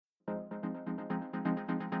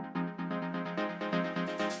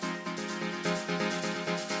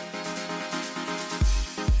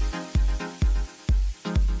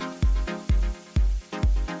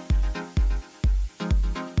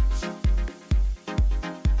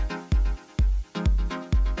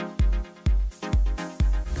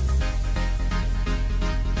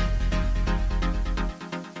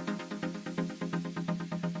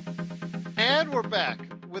back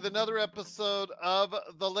with another episode of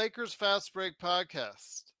the Lakers Fast Break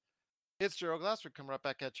podcast. It's Gerald Glassford coming right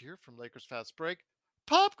back at you here from Lakers Fast Break,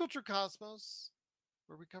 Pop Culture Cosmos,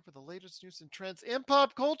 where we cover the latest news and trends in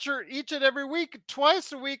pop culture each and every week,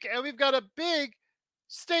 twice a week, and we've got a big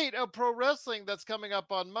state of pro wrestling that's coming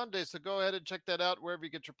up on Monday. So go ahead and check that out wherever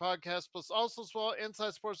you get your podcast. Plus, also as well,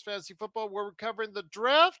 Inside Sports Fantasy Football, where we're covering the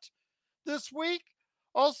draft this week.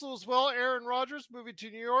 Also, as well, Aaron Rodgers moving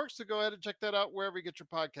to New York. So go ahead and check that out wherever you get your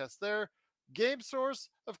podcast there. Game Source,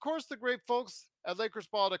 of course, the great folks at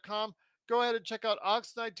LakersBall.com. Go ahead and check out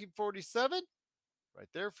Ox 1947 right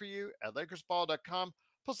there for you at LakersBall.com.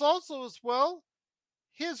 Plus, also as well,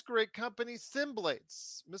 his great company,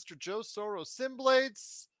 Simblades. Mr. Joe Soros,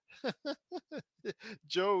 Simblades.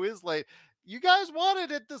 Joe is late. You guys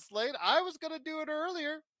wanted it this late. I was going to do it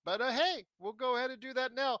earlier, but hey, we'll go ahead and do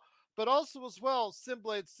that now. But also as well,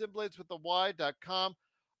 Simblades with the Y.com.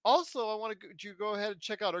 Also, I want you to go ahead and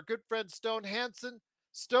check out our good friend Stone Hansen.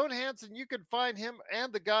 Stone Hansen, you can find him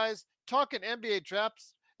and the guys talking NBA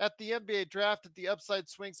drafts at the NBA Draft at the Upside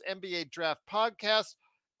Swings NBA Draft podcast.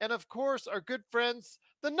 And of course, our good friends,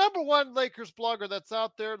 the number one Lakers blogger that's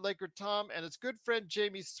out there, Laker Tom, and his good friend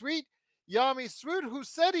Jamie Sweet, Yami Swoot, who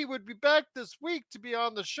said he would be back this week to be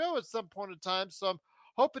on the show at some point in time. So I'm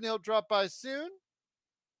hoping he'll drop by soon.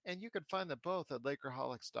 And you can find them both at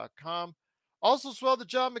Lakerholics.com. Also, as well, the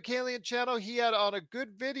John McCallion channel. He had on a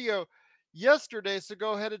good video yesterday. So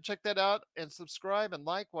go ahead and check that out and subscribe and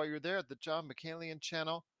like while you're there at the John McCallion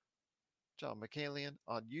channel. John McCallion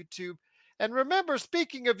on YouTube. And remember,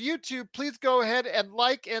 speaking of YouTube, please go ahead and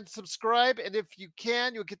like and subscribe. And if you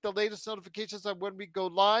can, you'll get the latest notifications on when we go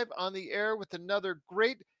live on the air with another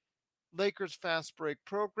great Lakers Fast Break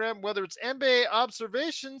program, whether it's NBA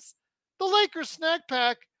observations, the Lakers snack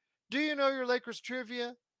pack, do you know your Lakers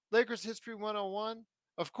trivia, Lakers History 101,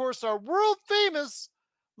 of course, our world famous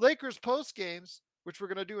Lakers post games, which we're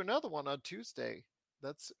going to do another one on Tuesday.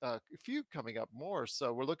 That's a few coming up more.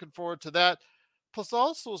 So we're looking forward to that. Plus,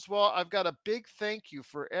 also as well, I've got a big thank you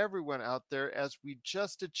for everyone out there as we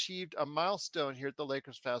just achieved a milestone here at the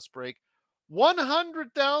Lakers Fast Break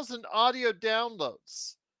 100,000 audio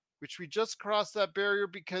downloads, which we just crossed that barrier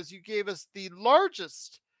because you gave us the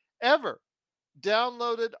largest ever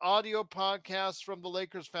downloaded audio podcast from the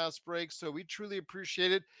Lakers Fast Break. So we truly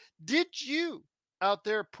appreciate it. Did you out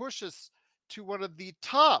there push us to one of the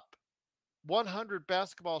top 100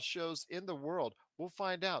 basketball shows in the world? We'll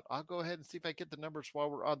find out. I'll go ahead and see if I get the numbers while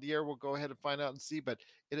we're on the air. We'll go ahead and find out and see. But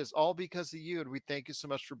it is all because of you, and we thank you so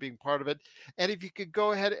much for being part of it. And if you could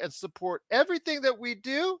go ahead and support everything that we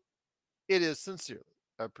do, it is sincerely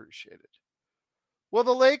appreciated. Well,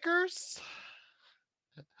 the Lakers,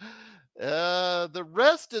 the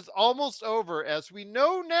rest is almost over as we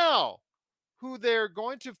know now who they're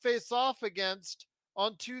going to face off against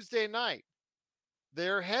on Tuesday night.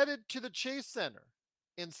 They're headed to the Chase Center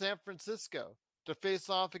in San Francisco to face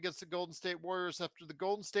off against the Golden State Warriors after the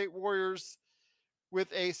Golden State Warriors, with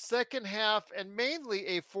a second half and mainly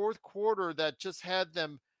a fourth quarter that just had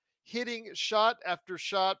them hitting shot after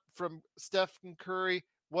shot from Stephen Curry.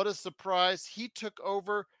 What a surprise. He took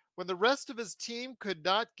over when the rest of his team could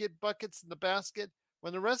not get buckets in the basket,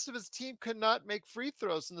 when the rest of his team could not make free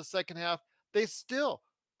throws in the second half. They still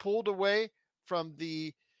pulled away from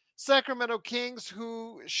the Sacramento Kings,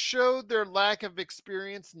 who showed their lack of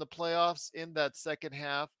experience in the playoffs in that second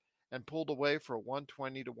half and pulled away for a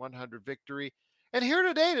 120-100 victory. And here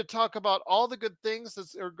today to talk about all the good things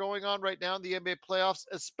that are going on right now in the NBA playoffs,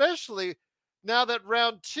 especially now that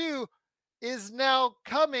round two is now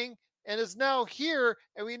coming and is now here,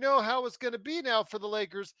 and we know how it's going to be now for the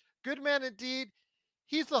Lakers. Good man indeed.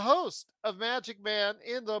 He's the host of Magic Man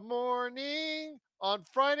in the Morning. On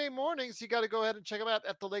Friday mornings, you got to go ahead and check him out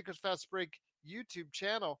at the Lakers Fast Break YouTube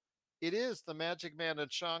channel. It is the Magic Man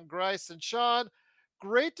and Sean Grice. And Sean,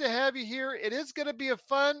 great to have you here. It is going to be a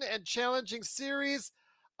fun and challenging series.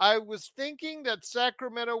 I was thinking that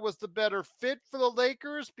Sacramento was the better fit for the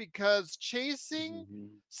Lakers because chasing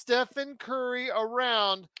Stephen Curry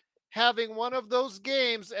around, having one of those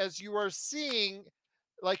games as you are seeing,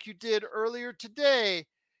 like you did earlier today,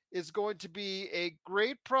 is going to be a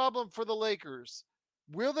great problem for the Lakers.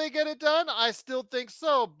 Will they get it done? I still think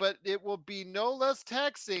so, but it will be no less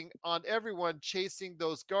taxing on everyone chasing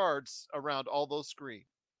those guards around all those screens.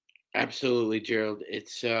 Absolutely, Gerald.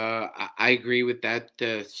 It's I agree with that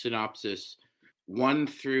synopsis. 1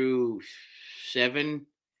 through 7,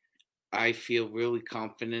 I feel really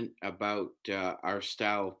confident about our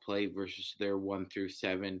style of play versus their 1 through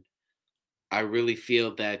 7. I really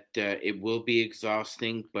feel that it will be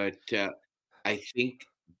exhausting, but I think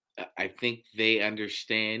I think they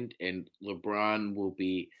understand, and LeBron will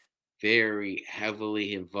be very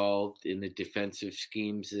heavily involved in the defensive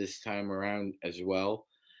schemes this time around as well.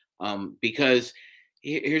 Because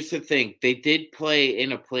here's the thing: they did play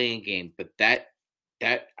in a playing game, but that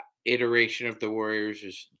iteration of the Warriors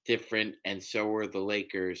is different, and so are the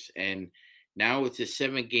Lakers. And now it's a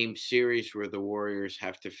 7 game series where the Warriors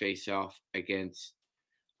have to face off against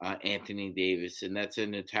Anthony Davis, and that's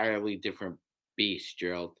an entirely different beast,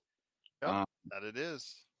 Gerald. Yep, Um, that it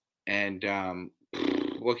is. and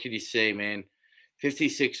what can you say, man?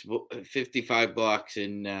 55 blocks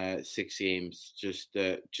in 6 games. Just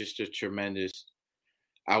a tremendous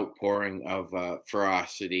outpouring of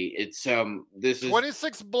ferocity. It's this is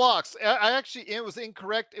 26 blocks. I actually, it was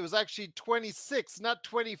incorrect. It was actually 26, not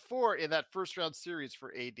 24 in that first round series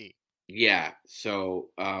for AD. yeah.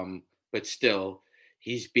 So but still,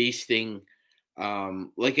 he's beasting.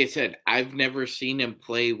 Like I said, I've never seen him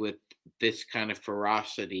play with this kind of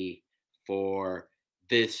ferocity for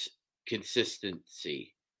this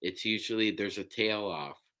consistency. It's usually there's a tail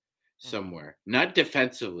off Mhm. somewhere, not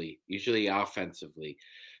defensively, usually offensively,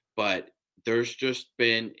 but there's just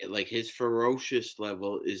been like his ferocious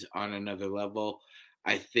level is on another level.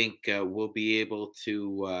 I think we'll be able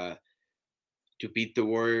to beat the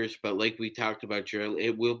Warriors, but like we talked about, Gerald,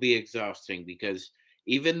 it will be exhausting because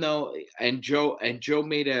even though and Joe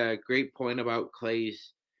made a great point about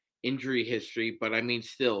Clay's injury history, but I mean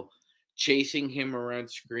still chasing him around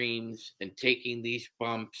screens and taking these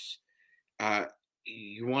bumps, uh,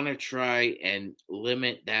 you want to try and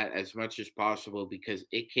limit that as much as possible because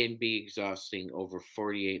it can be exhausting over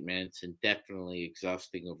 48 minutes and definitely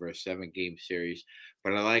exhausting over a 7 game series.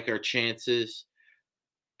 But I like our chances,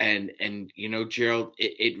 and Gerald,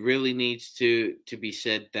 it really needs to be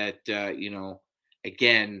said that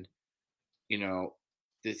again, you know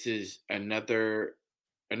this is another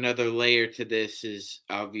layer to this is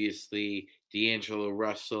obviously D'Angelo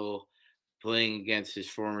Russell playing against his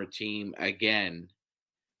former team again.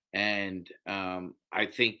 And I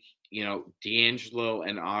think D'Angelo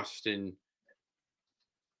and Austin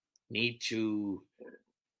need to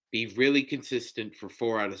be really consistent for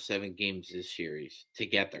 4 out of 7 games this series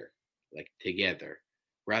together, like together,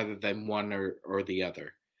 rather than one or the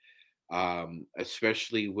other.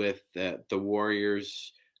 Especially with the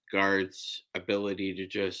Warriors guards' ability to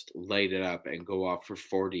just light it up and go off for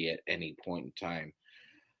 40 at any point in time.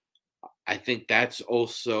 I think that's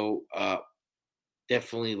also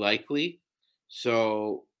definitely likely.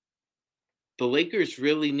 So the Lakers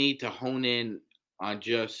really need to hone in on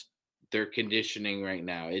just their conditioning right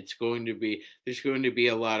now. There's going to be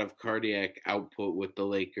a lot of cardiac output with the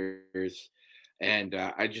Lakers, and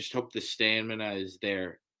I just hope the stamina is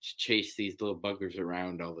there to chase these little buggers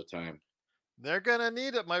around all the time. They're going to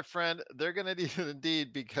need it, my friend. They're going to need it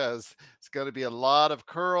indeed because it's going to be a lot of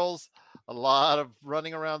curls, a lot of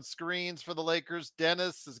running around screens for the Lakers.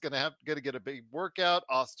 Dennis is going to get a big workout.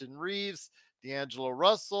 Austin Reeves, D'Angelo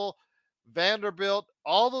Russell, Vanderbilt,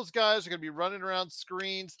 all those guys are going to be running around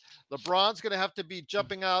screens. LeBron's going to have to be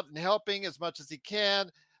jumping out and helping as much as he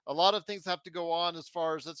can. A lot of things have to go on as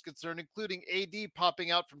far as that's concerned, including AD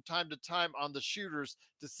popping out from time to time on the shooters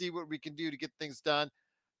to see what we can do to get things done.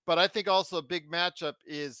 But I think also a big matchup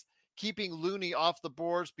is keeping Looney off the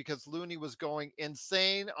boards because Looney was going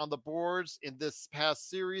insane on the boards in this past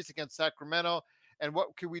series against Sacramento. And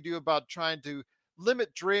what can we do about trying to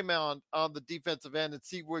limit Draymond on the defensive end and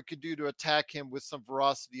see what we could do to attack him with some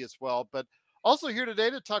ferocity as well? But also here today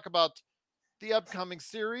to talk about the upcoming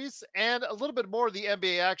series and a little bit more of the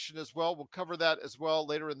NBA action as well. We'll cover that as well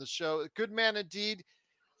later in the show. Good man indeed.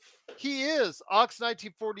 He is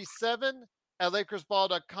Ox1947 at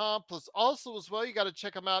LakersBall.com. Plus, also as well, you got to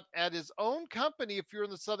check him out at his own company if you're in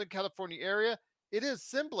the Southern California area. It is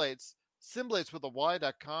Simblades, Simblades with a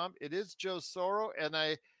Y.com. It is Joe Soro, and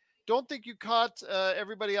I don't think you caught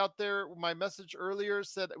everybody out there. My message earlier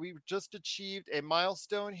said that we've just achieved a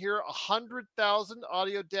milestone here 100,000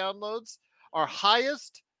 audio downloads, our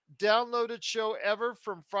highest downloaded show ever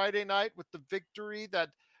from Friday night with the victory that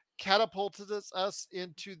catapulted us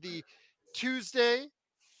into the Tuesday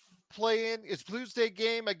play-in. It's Tuesday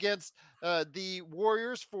game against the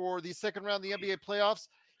Warriors for the second round of the NBA playoffs.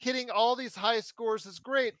 Hitting all these high scores is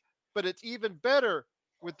great, but it's even better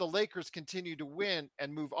with the Lakers continue to win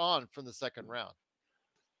and move on from the second round.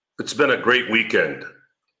 It's been a great weekend.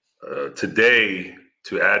 Today,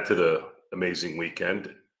 to add to the amazing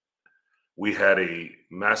weekend, we had a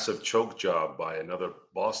massive choke job by another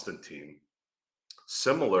Boston team,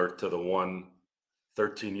 similar to the one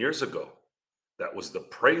 13 years ago. That was the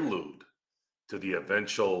prelude to the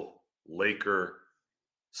eventual Laker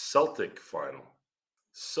Celtic final.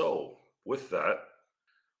 So, with that,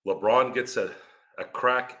 LeBron gets a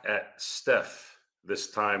crack at Steph,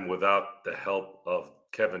 this time without the help of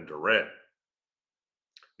Kevin Durant.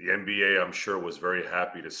 The NBA, I'm sure, was very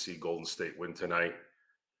happy to see Golden State win tonight.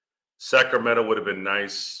 Sacramento would have been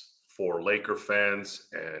nice for Laker fans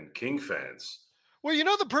and King fans. Well,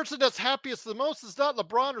 the person that's happiest the most is not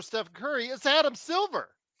LeBron or Steph Curry. It's Adam Silver.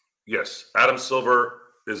 Yes, Adam Silver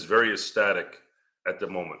is very ecstatic at the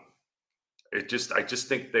moment. I just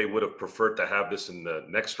think they would have preferred to have this in the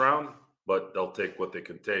next round, but they'll take what they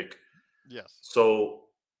can take. Yes. So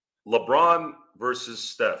LeBron versus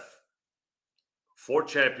Steph, 4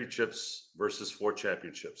 championships versus 4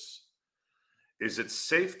 championships. Is it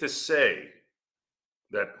safe to say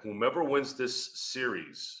that whomever wins this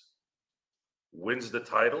series wins the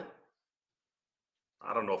title?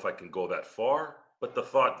 I don't know if I can go that far, but the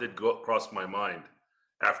thought did cross my mind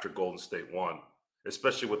after Golden State won,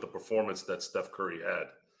 especially with the performance that Steph Curry had.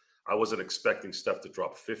 I wasn't expecting Steph to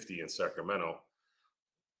drop 50 in Sacramento,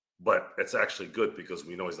 but it's actually good because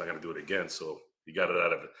we know he's not going to do it again. So he got it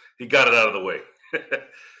out of the way.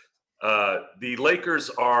 The Lakers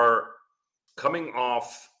are coming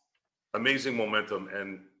off amazing momentum,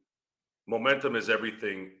 and momentum is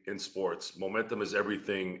everything in sports. Momentum is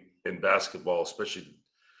everything in basketball, especially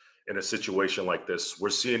in a situation like this. We're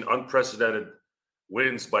seeing unprecedented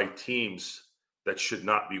wins by teams that should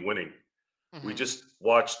not be winning. Mm-hmm. We just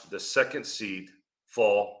watched the 2nd seed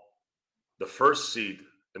fall, the 1st seed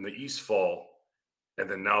in the East fall, and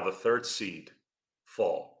then now the 3rd seed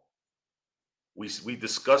fall. We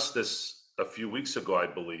discussed this a few weeks ago, I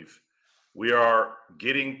believe. We are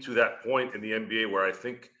getting to that point in the NBA where I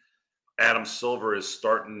think Adam Silver is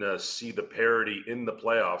starting to see the parity in the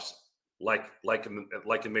playoffs, like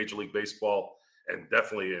in Major League Baseball and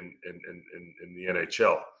definitely in the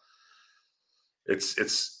NHL.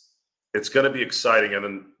 It's going to be exciting, and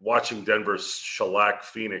then watching Denver shellac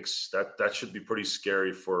Phoenix, that should be pretty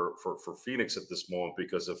scary for Phoenix at this moment,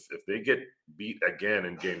 because if they get beat again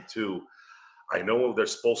in Game 2, I know they're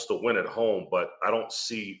supposed to win at home, but I don't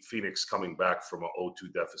see Phoenix coming back from an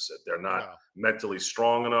 0-2 deficit. They're not mentally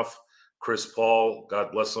strong enough. Chris Paul,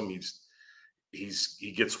 God bless him,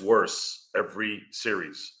 he gets worse every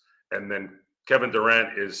series. And then Kevin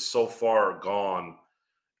Durant is so far gone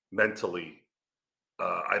mentally.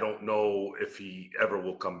 I don't know if he ever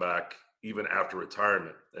will come back, even after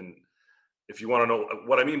retirement. And if you want to know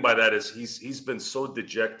what I mean by that, is he's been so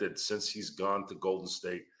dejected since he's gone to Golden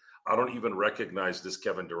State. I don't even recognize this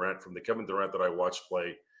Kevin Durant from the Kevin Durant that I watched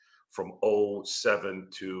play from 2007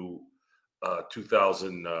 to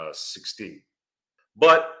 2016.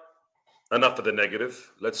 But enough of the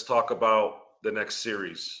negative. Let's talk about the next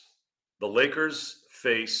series. The Lakers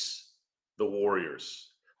face the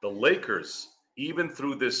Warriors. The Lakers, even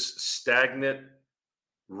through this stagnant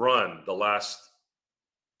run the last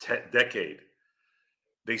decade,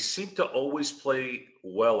 they seem to always play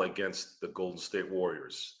well against the Golden State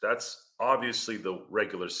Warriors. That's obviously the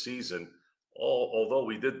regular season, although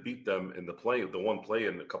we did beat them in the one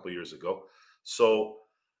play-in a couple of years ago. So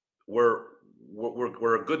we're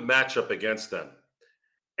a good matchup against them.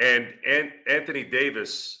 And Anthony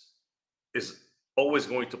Davis is always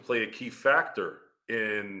going to play a key factor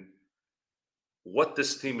in what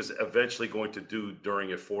this team is eventually going to do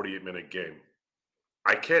during a 48-minute game.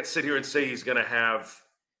 I can't sit here and say he's going to have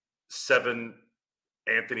 7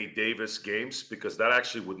 Anthony Davis games, because that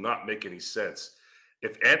actually would not make any sense.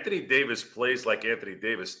 If Anthony Davis plays like Anthony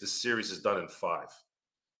Davis, this series is done in 5.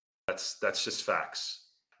 That's just facts.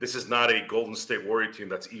 This is not a Golden State Warrior team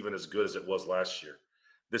that's even as good as it was last year.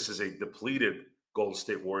 This is a depleted Golden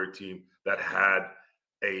State Warrior team that had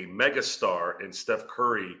a megastar in Steph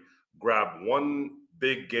Curry grab one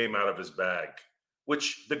big game out of his bag,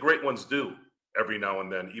 which the great ones do every now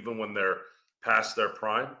and then, even when they're past their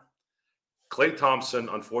prime. Klay Thompson,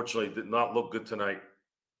 unfortunately, did not look good tonight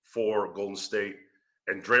for Golden State,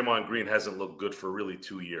 and Draymond Green hasn't looked good for really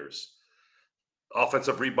 2 years.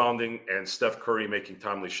 Offensive rebounding and Steph Curry making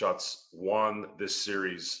timely shots won this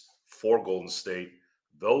series for Golden State.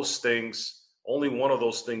 Those things, only one of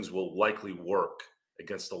those things will likely work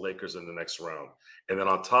against the Lakers in the next round. And then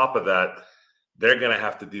on top of that, they're going to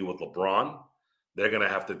have to deal with LeBron. They're going to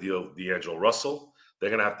have to deal with D'Angelo Russell. They're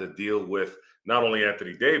going to have to deal with not only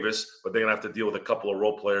Anthony Davis, but they're going to have to deal with a couple of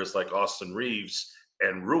role players like Austin Reeves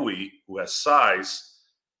and Rui, who has size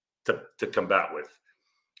to combat with.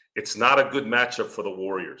 It's not a good matchup for the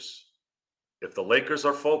Warriors. If the Lakers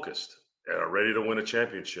are focused and are ready to win a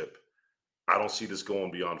championship, I don't see this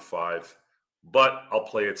going beyond 5. But I'll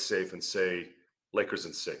play it safe and say Lakers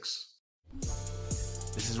in 6.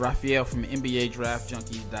 This is Raphael from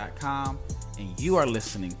NBADraftJunkies.com. and you are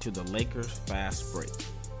listening to the Lakers Fast Break.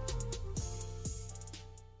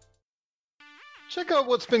 Check out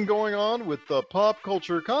what's been going on with the Pop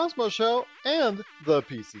Culture Cosmos Show and the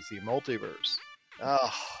PCC Multiverse.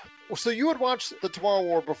 So you would watch the Tomorrow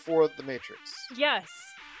War before The Matrix? Yes.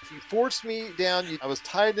 If you forced me down, I was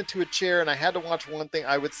tied into a chair and I had to watch one thing,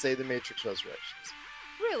 I would say The Matrix Resurrections.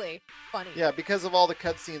 Really? Funny. Yeah, because of all the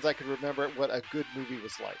cutscenes, I could remember what a good movie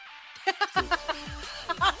was like.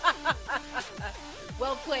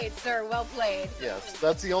 Well played, sir. Well played. Yes,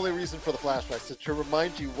 that's the only reason for the flashbacks, to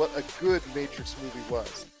remind you what a good Matrix movie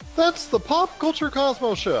was. That's the Pop Culture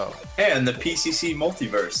Cosmos Show. And the PCC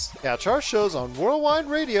Multiverse. Catch our shows on Worldwide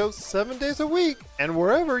Radio 7 days a week and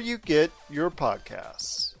wherever you get your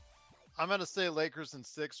podcasts. I'm going to say Lakers in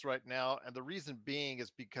 6 right now, and the reason being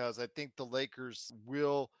is because I think the Lakers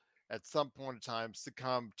will, at some point in time,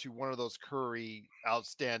 succumb to one of those Curry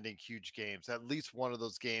outstanding huge games, at least one of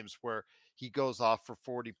those games where he goes off for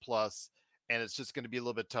 40 plus, and it's just going to be a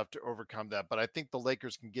little bit tough to overcome that. But I think the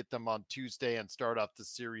Lakers can get them on Tuesday and start off the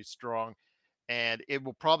series strong. And it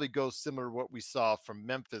will probably go similar to what we saw from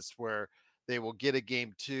Memphis, where they will get a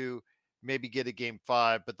game 2, maybe get a game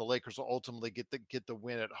 5, but the Lakers will ultimately get the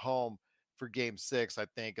win at home for game 6, I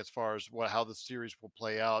think, as far as how the series will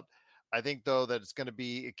play out. I think, though, that it's going to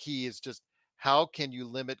be a key is just how can you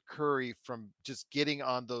limit Curry from just getting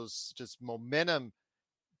on those just momentum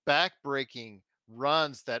back-breaking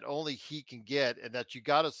runs that only he can get, and that you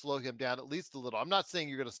got to slow him down at least a little. I'm not saying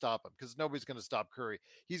you're going to stop him, because nobody's going to stop Curry.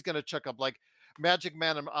 He's going to chuck up, like Magic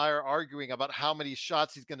Man and I are arguing about how many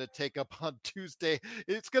shots he's going to take up on Tuesday.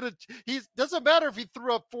 Doesn't matter if he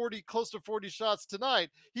threw up close to 40 shots tonight.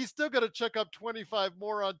 He's still going to chuck up 25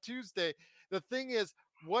 more on Tuesday. The thing is,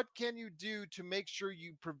 what can you do to make sure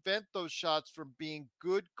you prevent those shots from being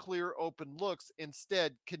good, clear, open looks?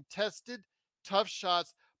 Instead, contested, tough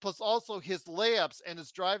shots, plus also his layups and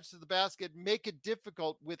his drives to the basket make it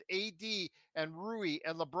difficult with AD and Rui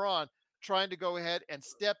and LeBron trying to go ahead and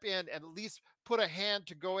step in and at least put a hand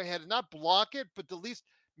to go ahead and not block it, but at least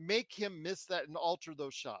make him miss that and alter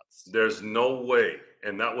those shots. There's no way.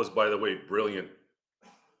 And that was, by the way, brilliant.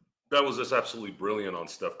 That was just absolutely brilliant on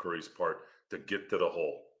Steph Curry's part to get to the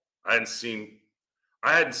hole. I hadn't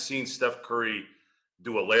seen Steph Curry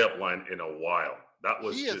do a layup line in a while. That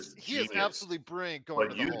was he is absolutely brilliant going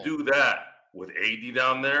but to the hole. But you do that with AD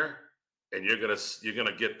down there, and you're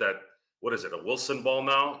gonna get that. What is it? A Wilson ball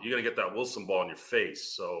now? You're gonna get that Wilson ball in your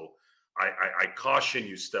face. So I caution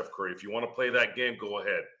you, Steph Curry. If you want to play that game, go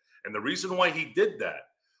ahead. And the reason why he did that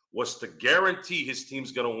was to guarantee his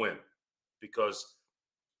team's gonna win, because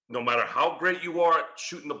no matter how great you are at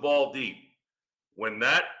shooting the ball deep, when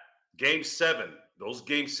that game 7, those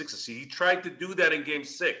game 6s, see, he tried to do that in game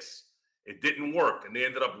 6. It didn't work, and they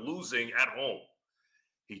ended up losing at home.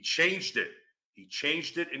 He changed it. He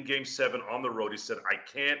changed it in game 7 on the road. He said, I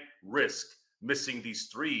can't risk missing these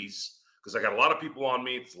threes because I got a lot of people on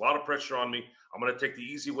me. It's a lot of pressure on me. I'm going to take the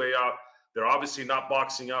easy way out. They're obviously not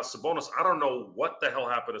boxing out Sabonis. I don't know what the hell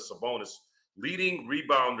happened to Sabonis. Leading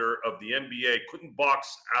rebounder of the NBA couldn't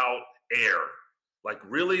box out air. Like,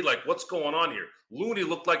 really? Like, what's going on here? Looney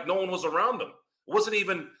looked like no one was around him. It wasn't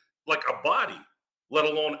even like a body, let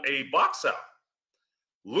alone a box out.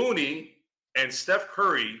 Looney and Steph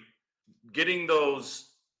Curry getting those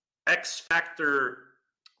X factor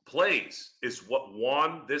plays is what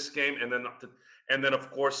won this game. And then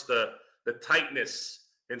of course, the tightness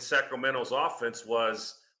in Sacramento's offense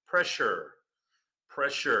was pressure.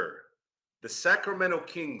 The Sacramento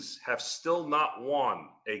Kings have still not won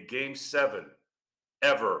a game 7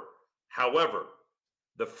 ever. However,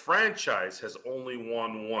 the franchise has only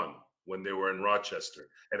won one when they were in Rochester.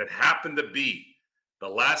 And it happened to be the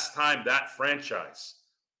last time that franchise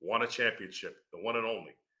won a championship, the one and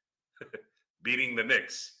only, beating the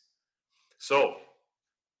Knicks. So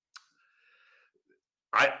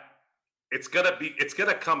it's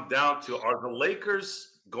gonna come down to, are the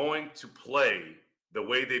Lakers going to play the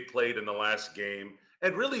way they played in the last game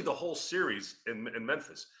and really the whole series in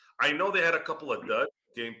Memphis? I know they had a couple of duds,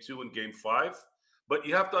 game 2 and game 5, but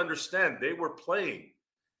you have to understand they were playing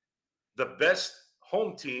the best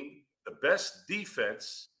home team, the best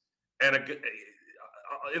defense, and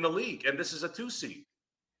in the league, and this is a 2 seed.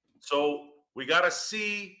 So we got to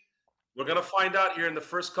see. We're going to find out here in the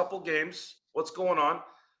first couple games what's going on.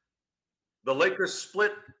 The Lakers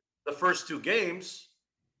split the first 2 games.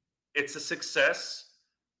 It's a success,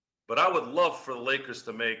 but I would love for the Lakers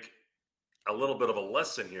to make a little bit of a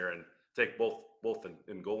lesson here and take both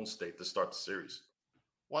in Golden State to start the series.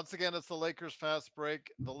 Once again, it's the Lakers fast break.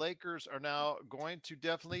 The Lakers are now going to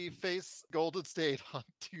definitely face Golden State on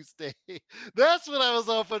Tuesday. That's what I was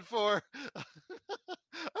hoping for.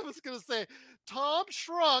 I was going to say, Tom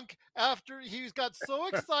shrunk after he got so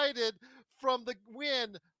excited from the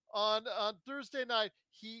win on Thursday night.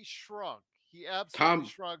 He shrunk. He absolutely Tom,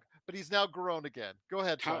 shrunk, but he's now grown again. Go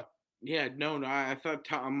ahead, Tom, Sean. yeah, no, I thought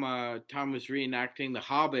Tom was reenacting The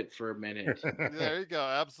Hobbit for a minute. There you go.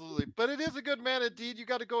 Absolutely. But it is a good man indeed. You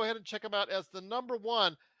got to go ahead and check him out as the number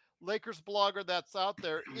one Lakers blogger that's out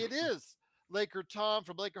there. It is Laker Tom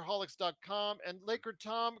from Lakerholics.com. And Laker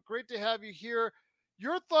Tom, great to have you here.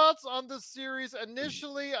 Your thoughts on this series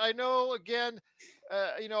initially? I know, again,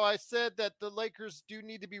 I said that the Lakers do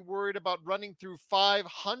need to be worried about running through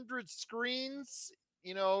 500 screens,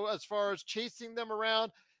 as far as chasing them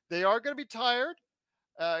around. They are going to be tired.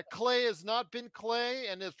 Clay has not been Clay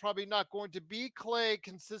and is probably not going to be Clay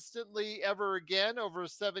consistently ever again over a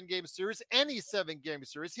 7-game series, any 7-game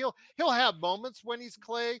series. He'll have moments when he's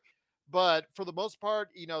Clay, but for the most part,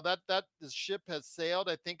 that the ship has sailed,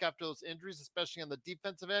 I think, after those injuries, especially on the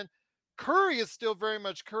defensive end. Curry is still very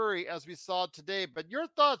much Curry, as we saw today. But your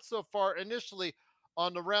thoughts so far initially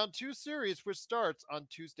on the round 2 series, which starts on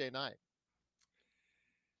Tuesday night?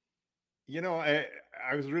 I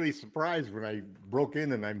was really surprised when I broke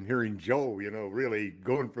in and I'm hearing Joe, really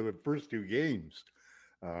going for the first 2 games.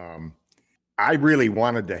 I really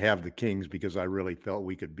wanted to have the Kings because I really felt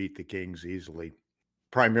we could beat the Kings easily,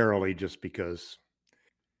 primarily just because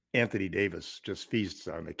Anthony Davis just feasts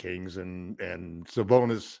on the Kings, and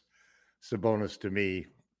Sabonis to me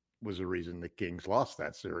was the reason the Kings lost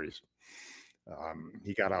that series.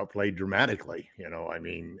 He got outplayed dramatically,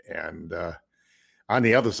 and on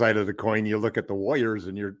the other side of the coin, you look at the Warriors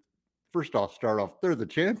and you're they're the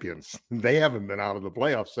champions. They haven't been out of the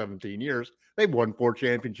playoffs 17 years. They've won 4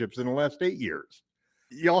 championships in the last 8 years.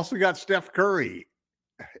 You also got Steph Curry.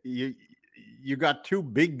 You got 2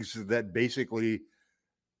 bigs that basically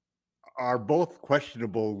are both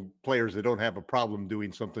questionable players that don't have a problem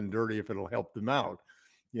doing something dirty if it'll help them out,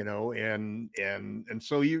 and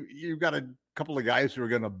so you've got a couple of guys who are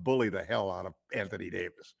going to bully the hell out of Anthony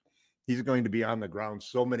Davis. He's going to be on the ground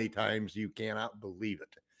so many times you cannot believe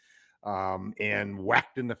it, and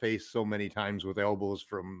whacked in the face so many times with elbows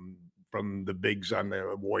from the bigs on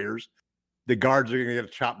the Warriors. The guards are going to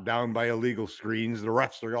get chopped down by illegal screens. The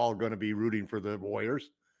refs are all going to be rooting for the Warriors,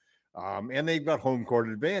 and they've got home court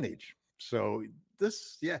advantage. So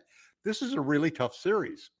this is a really tough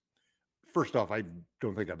series. First off, I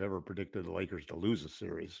don't think I've ever predicted the Lakers to lose a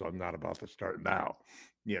series, so I'm not about to start now,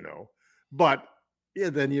 But yeah,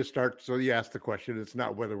 then you start. So you ask the question. It's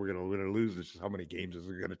not whether we're going to win or lose. It's just how many games is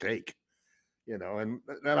it going to take, And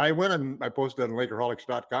I went and I posted on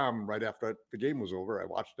Lakerholics.com right after the game was over. I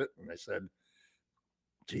watched it and I said,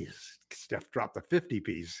 "Geez, Steph dropped a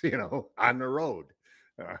 50-piece, on the road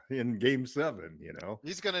in Game 7.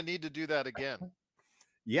 He's going to need to do that again.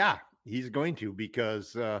 Yeah, he's going to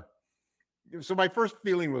because. So my first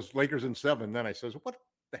feeling was Lakers in 7. Then I says, "What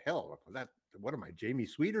the hell? What am I, Jamie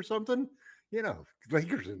Sweet or something?"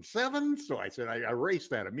 Lakers in 7. So I said, I erased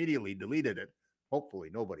that immediately, deleted it. Hopefully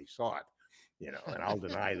nobody saw it, and I'll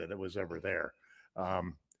deny that it was ever there.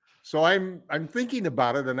 So I'm thinking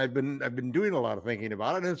about it, and I've been doing a lot of thinking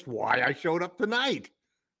about it, and it's why I showed up tonight.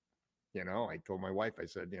 I told my wife, I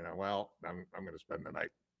said, well, I'm going to spend the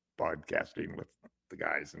night podcasting with the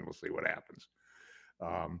guys, and we'll see what happens.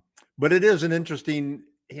 But it is an interesting,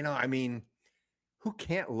 who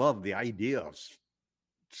can't love the idea of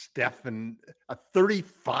Steph and a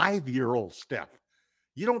 35-year-old Steph?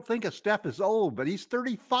 You don't think of Steph as old, but he's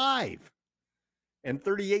 35. And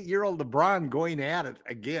 38-year-old LeBron going at it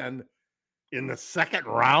again in the second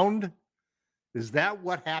round. Is that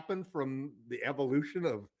what happened from the evolution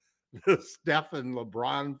of the Steph and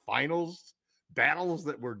LeBron finals battles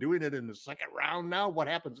that we're doing it in the second round now? What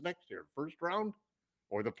happens next year? First round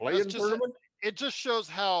or the play-in tournament? It just shows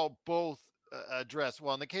how both address.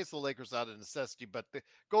 Well, in the case of the Lakers, not a necessity, but the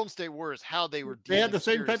Golden State Warriors, how they were. They had the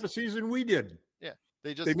same type of season we did. Yeah,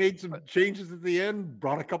 they made some changes at the end,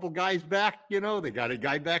 brought a couple guys back. They got a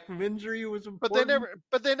guy back from injury who was important.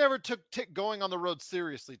 But they never took going on the road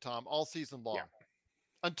seriously, Tom, all season long,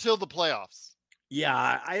 until the playoffs.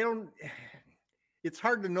 Yeah, I don't. It's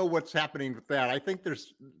hard to know what's happening with that. I think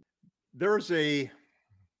there's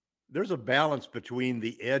a balance between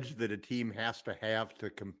the edge that a team has to have to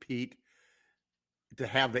compete, to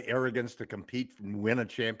have the arrogance to compete and win a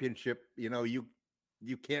championship. You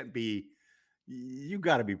can't be, you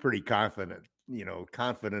got to be pretty confident,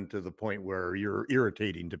 confident to the point where you're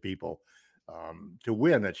irritating to people to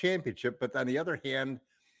win a championship. But on the other hand,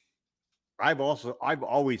 I've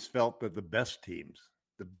always felt that the best teams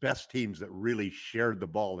that really shared the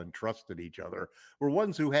ball and trusted each other were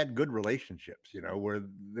ones who had good relationships, where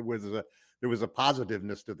there was a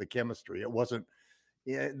positiveness to the chemistry. It wasn't,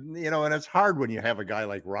 and it's hard when you have a guy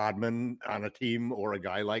like Rodman on a team, or a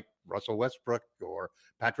guy like Russell Westbrook or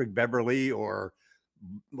Patrick Beverly or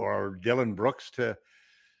Dylan Brooks to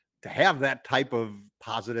have that type of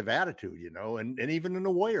positive attitude, and even in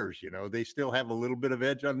the Warriors, they still have a little bit of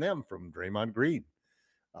edge on them from Draymond Green.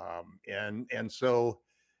 And so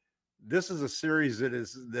this is a series that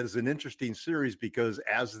is an interesting series, because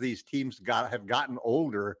as these teams have gotten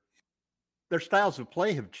older, their styles of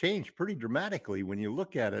play have changed pretty dramatically when you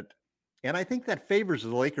look at it. And I think that favors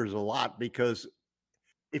the Lakers a lot, because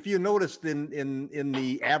if you noticed in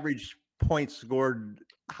the average points scored,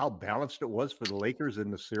 how balanced it was for the Lakers in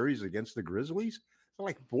the series against the Grizzlies. So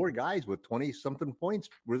like 4 guys with 20-something points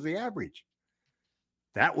was the average.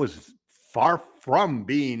 That was far from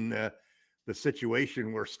being the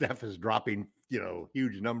situation where Steph is dropping,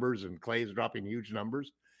 huge numbers and Clay is dropping huge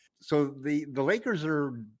numbers. So the Lakers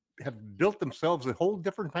have built themselves a whole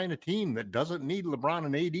different kind of team that doesn't need LeBron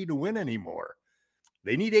and AD to win anymore.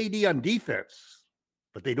 They need AD on defense,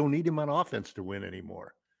 but they don't need him on offense to win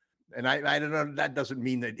anymore. And I don't know, that doesn't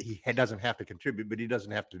mean that he doesn't have to contribute, but he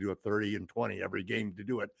doesn't have to do a 30 and 20 every game to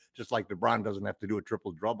do it. Just like LeBron doesn't have to do a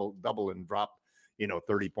triple double and drop,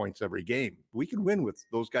 30 points every game. We can win with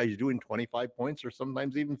those guys doing 25 points, or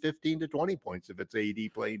sometimes even 15 to 20 points if it's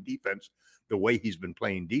AD playing defense the way he's been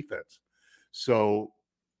playing defense. So,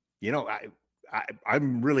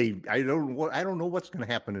 I'm really, I don't know what's going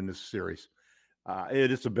to happen in this series.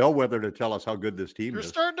 It's a bellwether to tell us how good this team You're is.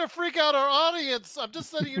 starting to freak out our audience. I'm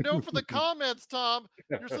just letting you know for the comments, Tom.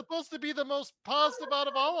 You're supposed to be the most positive out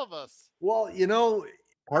of all of us. Well,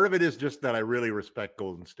 part of it is just that I really respect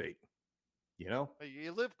Golden State. You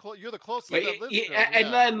live you're the closest But, that lives yeah, to him,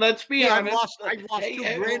 and then let's be honest. I've lost 2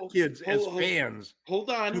 grandkids as fans.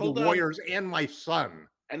 Hold on, to the Warriors and my son.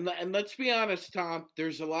 And let's be honest, Tom.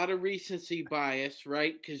 There's a lot of recency bias,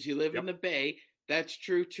 right? Because you live in the Bay. That's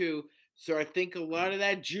true too. So I think a lot of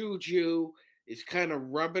that juju is kind of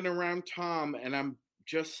rubbing around Tom. And I'm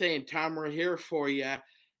just saying, Tom, we're here for you.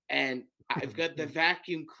 And I've got the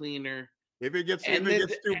vacuum cleaner. If it gets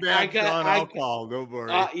too bad, Sean, I'll call. Don't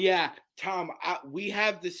worry. Yeah, Tom, we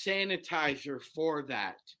have the sanitizer for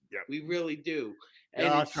that. Yep. We really do. And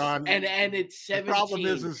Yeah, it's, Sean, and it's 17. The problem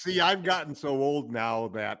is, see, I've gotten so old now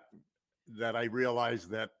that I realize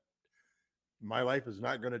that my life is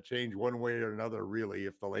not going to change one way or another, really,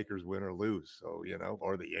 if the Lakers win or lose. So,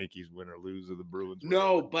 or the Yankees win or lose, or the Bruins.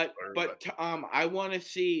 No, but I want to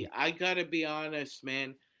see. I got to be honest,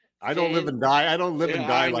 man. I don't live and die. I don't live and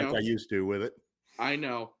die like I used to with it. I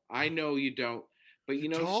know you don't. But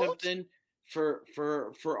something,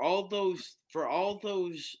 for all those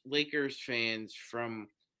Lakers fans from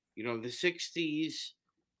the 60s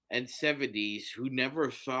and 70s who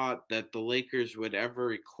never thought that the Lakers would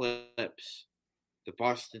ever eclipse the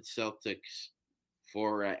Boston Celtics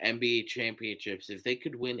for NBA championships, if they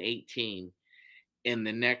could win 18 in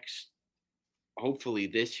the next, hopefully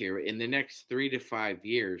this year, in the next 3 to 5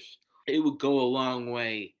 years, it would go a long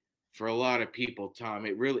way for a lot of people, Tom.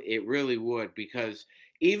 It really would, because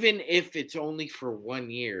even if it's only for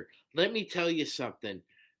 1 year, let me tell you something,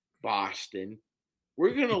 Boston,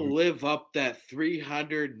 we're going to live up that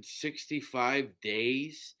 365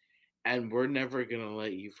 days, and we're never going to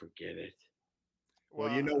let you forget it.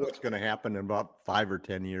 Well, you know what's going to happen in about 5 or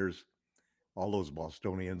 10 years? All those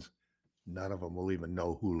Bostonians, none of them will even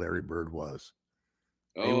know who Larry Bird was.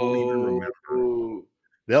 They won't even remember.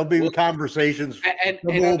 There'll be conversations.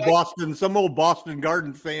 Some old Boston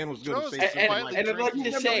Garden fan was going to say something like, and I'd like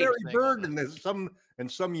to say Larry Bird, and there's some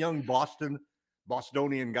young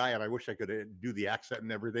Bostonian guy, and I wish I could do the accent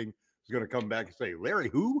and everything, is going to come back and say, Larry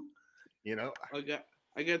who?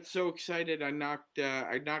 I got so excited I knocked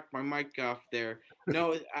my mic off there.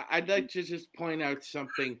 No, I'd like to just point out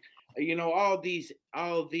something. All these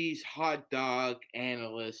hot dog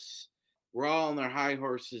analysts were all on their high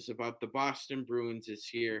horses about the Boston Bruins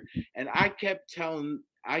this year, and I kept telling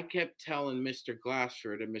Mr.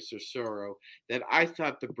 Glassford and Mr. Soro that I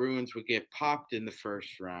thought the Bruins would get popped in the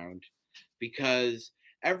first round, because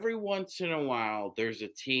every once in a while there's a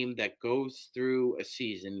team that goes through a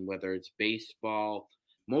season, whether it's baseball,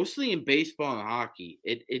 mostly in baseball and hockey.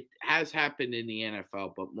 It has happened in the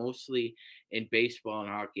NFL, but mostly in baseball and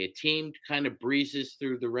hockey. A team kind of breezes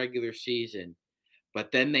through the regular season,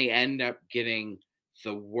 but then they end up getting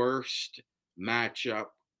the worst matchup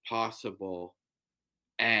possible,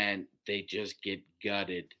 and they just get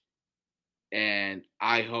gutted. And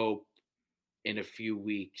I hope in a few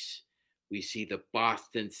weeks we see the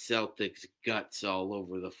Boston Celtics guts all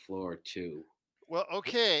over the floor too. Well,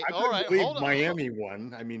 okay, I all couldn't right, believe hold on. Miami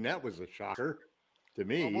won. I mean, that was a shocker to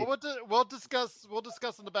me. We'll discuss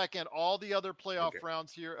in the back end all the other playoff Okay.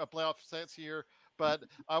 rounds here, playoff sets here. But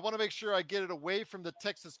I want to make sure I get it away from the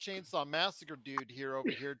Texas Chainsaw Massacre dude here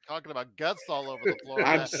over here talking about guts all over the floor.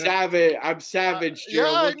 I'm savage. I'm savage, Joe.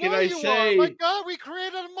 Yeah, What can I you say? are. My God, we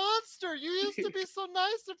created a monster. You used to be so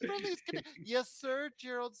nice and friendly. Yes, sir,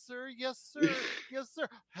 Gerald, sir. Yes, sir. Yes, sir.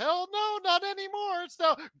 Hell no, not anymore. It's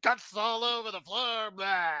now guts all over the floor.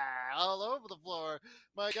 Blah, all over the floor.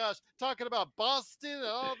 My gosh, talking about Boston and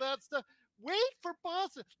all that stuff. Wait for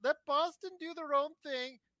Boston. Let Boston do their own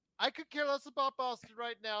thing. I could care less about Boston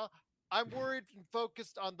right now. I'm worried and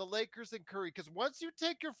focused on the Lakers and Curry because once you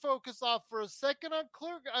take your focus off for a second on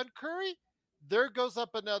Curry, there goes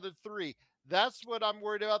up another 3. That's what I'm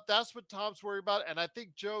worried about. That's what Tom's worried about. And I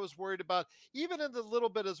think Joe is worried about even in the little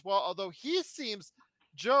bit as well. Although he seems,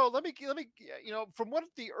 Joe, let me, from what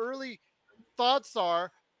the early thoughts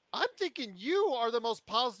are, I'm thinking you are the most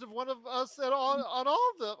positive one of us at all on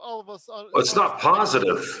all of us. It's not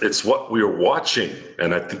positive. It's what we're watching.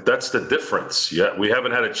 And I think that's the difference. Yeah, we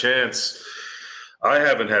haven't had a chance. I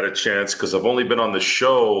haven't had a chance because I've only been on the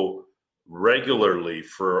show regularly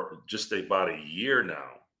for just about a year now.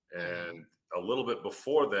 And a little bit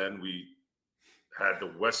before then, we had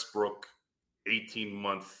the Westbrook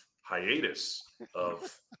 18-month hiatus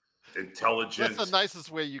of intelligence. That's the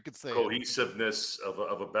nicest way you could say cohesiveness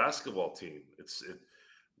of a basketball team.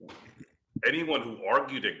 Anyone who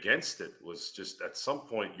argued against it was just at some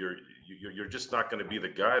point you're just not going to be the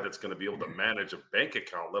guy that's going to be able to manage a bank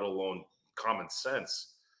account, let alone common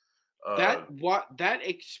sense. That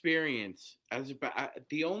experience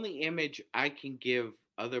the only image I can give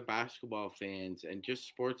other basketball fans and just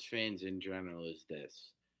sports fans in general is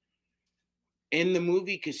this. In the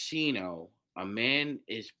movie Casino, a man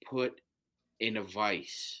is put in a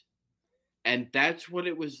vice. And that's what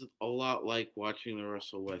it was a lot like watching the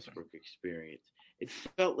Russell Westbrook experience. It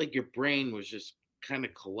felt like your brain was just kind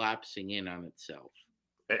of collapsing in on itself.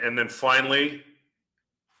 And then finally,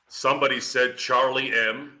 somebody said Charlie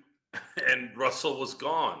M, and Russell was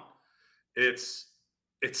gone. It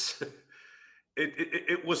was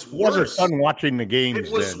worse. It wasn't fun watching the games.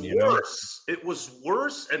 It was then, worse. It was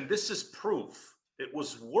worse, and this is proof. It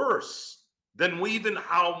was worse than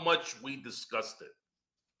how much we discussed it.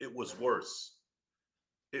 It was worse.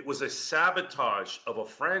 It was a sabotage of a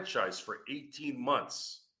franchise for 18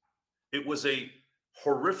 months. It was a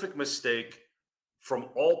horrific mistake from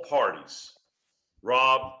all parties.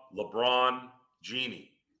 Rob, LeBron,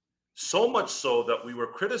 Jeannie. So much so that we were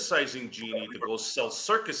criticizing Jeannie to go sell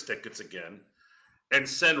circus tickets again and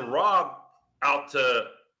send Rob out to,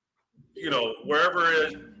 wherever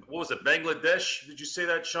it is. What was it, Bangladesh? Did you say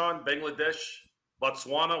that, Sean? Bangladesh,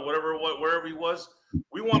 Botswana, wherever he was.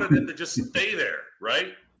 We wanted him to just stay there,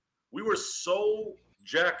 right? We were so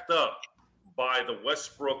jacked up by the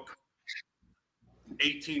Westbrook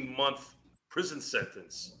 18-month prison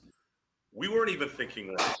sentence. We weren't even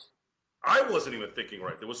thinking right. I wasn't even thinking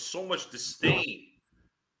right. There was so much disdain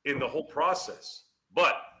in the whole process.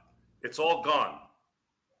 But it's all gone.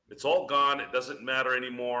 It's all gone. It doesn't matter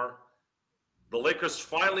anymore. The Lakers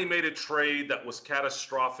finally made a trade that was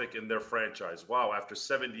catastrophic in their franchise. Wow, after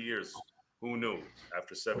 70 years, who knew?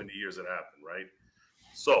 After 70 years it happened, right?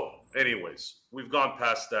 So, anyways, we've gone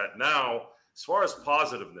past that. Now, as far as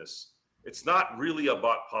positiveness, it's not really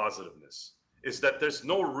about positiveness. It's that there's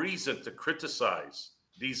no reason to criticize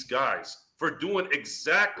these guys for doing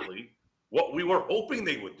exactly what we were hoping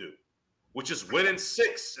they would do, which is win in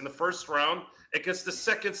 6 in the first round against the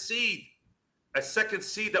second seed. A second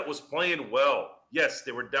seed that was playing well. Yes,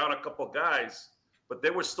 they were down a couple guys, but they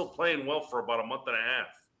were still playing well for about a month and a half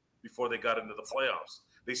before they got into the playoffs.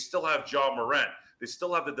 They still have Ja Morant. They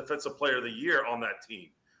still have the Defensive Player of the Year on that team.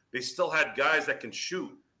 They still had guys that can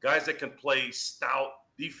shoot, guys that can play stout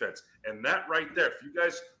defense. And that right there, if you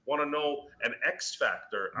guys want to know an X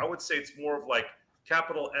factor, I would say it's more of like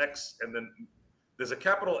capital X, and then there's a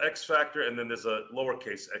capital X factor, and then there's a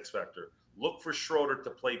lowercase X factor. Look for Schroeder to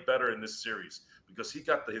play better in this series because he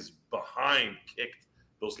got his behind kicked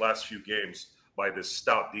those last few games by this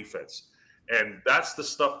stout defense. And that's the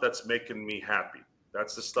stuff that's making me happy.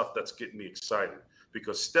 That's the stuff that's getting me excited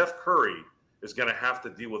because Steph Curry is going to have to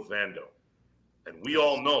deal with Vando. And we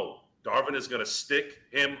all know Darvin is going to stick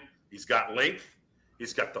him. He's got length.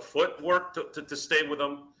 He's got the footwork to stay with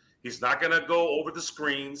him. He's not going to go over the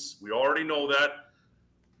screens. We already know that.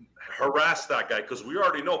 Harass that guy because we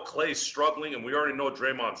already know Clay's struggling and we already know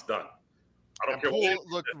Draymond's done. I don't care. Poole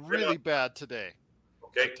looked really bad today.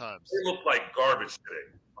 Okay, at times. They looked like garbage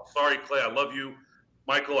today. I'm sorry, Clay. I love you.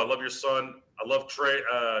 Michael, I love your son. I love Trey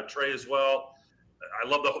as well. I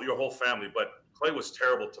love your whole family, but Clay was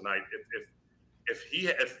terrible tonight.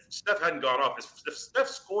 If Steph hadn't gone off, if Steph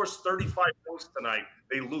scores 35 points tonight,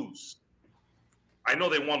 they lose. I know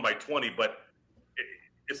they won by 20, but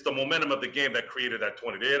it's the momentum of the game that created that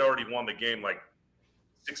 20. They had already won the game like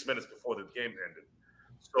 6 minutes before the game ended.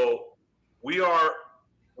 So we are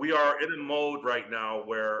in a mode right now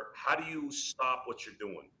where how do you stop what you're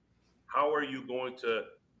doing? How are you going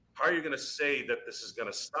to say that this is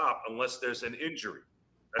going to stop unless there's an injury?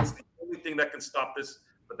 That's the only thing that can stop this,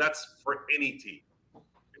 but that's for any team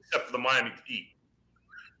except for the Miami Heat.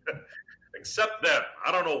 Except them.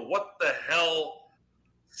 I don't know what the hell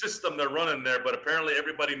system they're running there, but apparently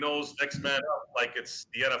everybody knows next man up like it's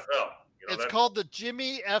the NFL. It's called the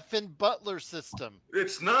Jimmy effing Butler system.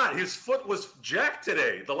 It's not. His foot was jacked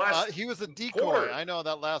today. The last he was a decoy. quarter. I know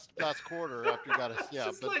that last quarter after he got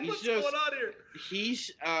his but like, what's going on here?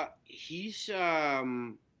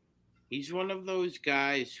 He's one of those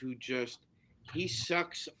guys who he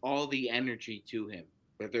sucks all the energy to him,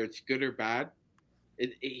 whether it's good or bad.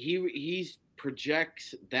 He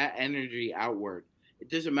projects that energy outward. It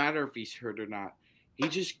doesn't matter if he's hurt or not. He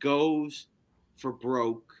just goes for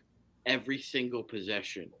broke every single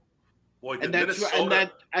possession. Boy, and that's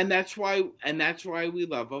why we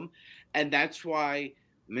love him. And that's why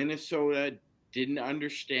Minnesota didn't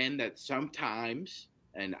understand that sometimes,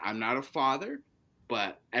 and I'm not a father,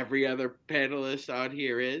 but every other panelist out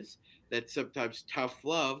here is, that sometimes tough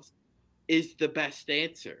love is the best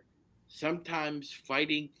answer. Sometimes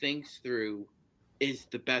fighting things through is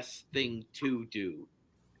the best thing to do.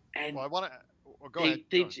 And I want to go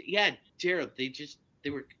ahead. Gerald,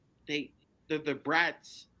 they're the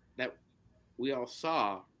brats that we all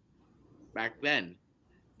saw back then.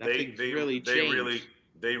 Nothing's really changed.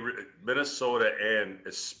 Minnesota and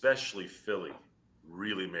especially Philly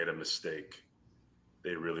really made a mistake.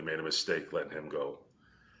 They really made a mistake letting him go.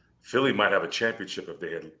 Philly might have a championship if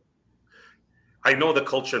they had. I know the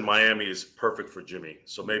culture in Miami is perfect for Jimmy,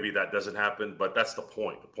 so maybe that doesn't happen, but that's the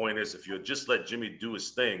point. The point is, if you had just let Jimmy do his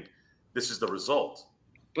thing, this is the result.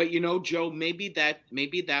 But Joe, maybe that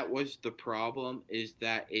was the problem, is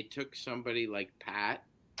that it took somebody like Pat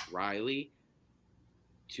Riley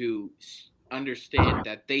to understand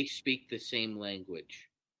that they speak the same language.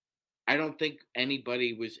 I don't think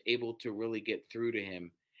anybody was able to really get through to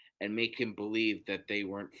him and make him believe that they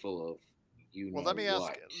weren't full of let me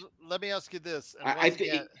ask you this. And I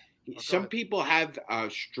think some people have a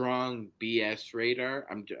strong BS radar.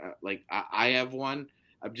 I have one.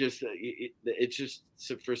 I'm just it's just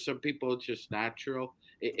for some people it's just natural.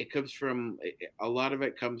 It comes from a lot of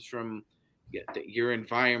it comes from your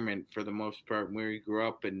environment for the most part, where you grew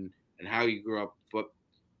up and how you grew up. But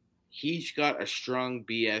he's got a strong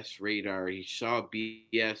BS radar. He saw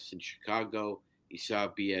BS in Chicago. He saw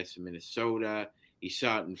BS in Minnesota. He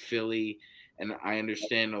saw it in Philly. And I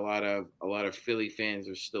understand a lot of Philly fans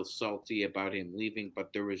are still salty about him leaving,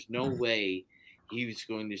 but there was no way he was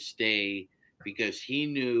going to stay, because he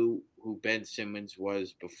knew who Ben Simmons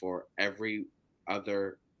was before every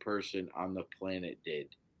other person on the planet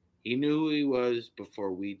did. He knew who he was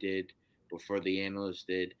before we did, before the analysts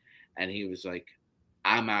did, and he was like,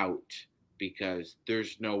 I'm out, because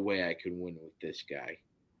there's no way I can win with this guy.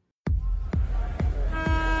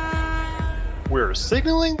 We're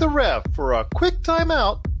signaling the ref for a quick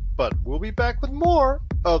timeout, but we'll be back with more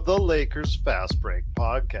of the Lakers Fast Break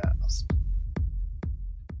podcast.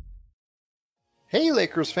 Hey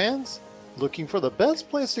Lakers fans, looking for the best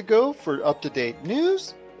place to go for up-to-date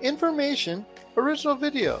news, information, original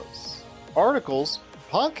videos, articles,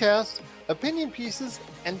 podcasts, opinion pieces,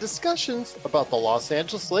 and discussions about the Los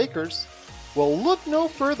Angeles Lakers? Well, look no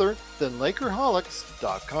further than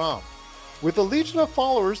Lakerholics.com. With a legion of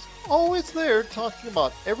followers always there talking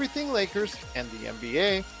about everything Lakers and the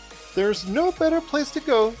NBA, there's no better place to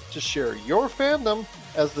go to share your fandom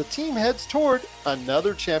as the team heads toward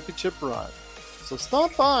another championship run. So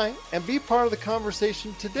stop by and be part of the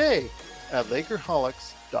conversation today at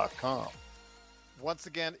Lakerholics.com. Once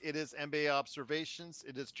again, it is NBA Observations.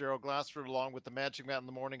 It is Gerald Glassford along with the Magic Man in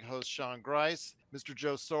the Morning host Sean Grice, Mr.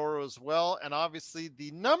 Joe Soro as well, and obviously the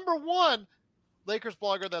number one Lakers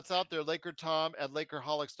blogger that's out there, Laker Tom at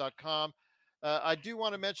Lakerholics.com. I do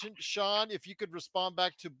want to mention, Sean, if you could respond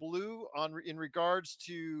back to Blue in regards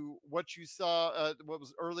to what you saw, what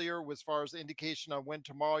was earlier as far as the indication on when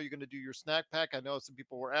tomorrow you're going to do your snack pack. I know some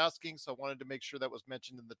people were asking, so I wanted to make sure that was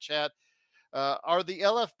mentioned in the chat. Are the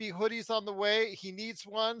LFB hoodies on the way? He needs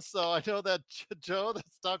one, so I know that Joe.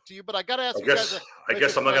 Let's talk to you, but I got to ask I you guys. guess I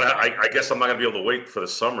guess I'm not gonna. I guess I'm not gonna be able to wait for the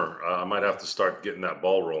summer. I might have to start getting that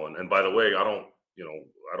ball rolling. And by the way, I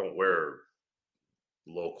don't wear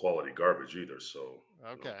low quality garbage either. So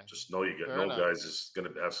Okay, just know you get fair no enough. guys is gonna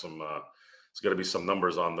have some. It's gonna be some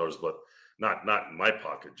numbers on those, but not in my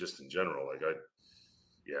pocket, just in general.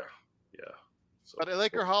 Yeah. So But at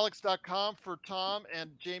Lakerholics.com for Tom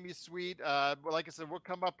and Jamie Sweet. Like I said, we'll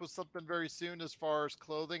come up with something very soon as far as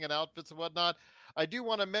clothing and outfits and whatnot. I do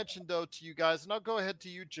want to mention, though, to you guys, and I'll go ahead to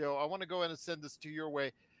you, Joe. I want to go ahead and send this to your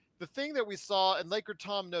way. The thing that we saw, and Laker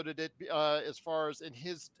Tom noted it as far as in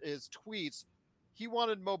his tweets, he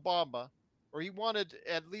wanted Mo Bamba, or he wanted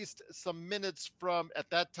at least some minutes from at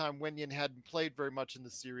that time Wenyan hadn't played very much in the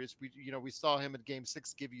series. We saw him in Game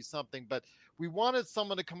 6 give you something, but we wanted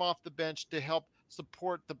someone to come off the bench to help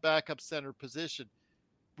support the backup center position.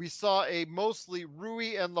 We saw a mostly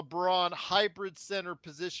Rui and LeBron hybrid center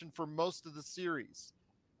position for most of the series.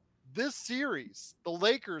 This series, the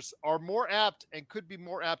Lakers are more apt and could be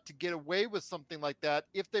more apt to get away with something like that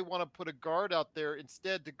if they want to put a guard out there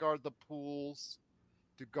instead to guard the Pools,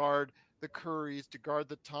 to guard the Currys, to guard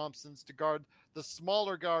the Thompsons, to guard the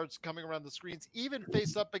smaller guards coming around the screens, even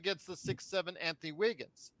face up against the 6'7" Anthony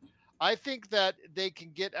Wiggins. I think that they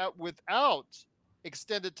can get out without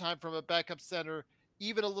extended time from a backup center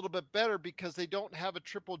even a little bit better because they don't have a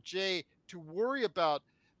Triple J to worry about.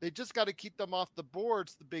 They just got to keep them off the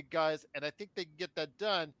boards, the big guys, and I think they can get that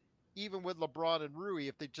done even with LeBron and Rui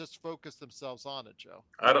if they just focus themselves on it, Joe.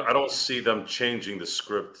 I don't see them changing the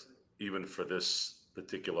script even for this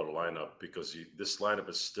particular lineup because this lineup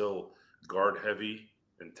is still guard heavy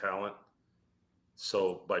in talent.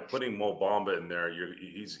 So by putting Mo Bamba in there,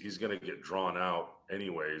 he's going to get drawn out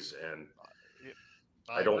anyways, and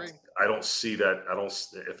I don't see that.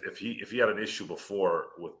 If he had an issue before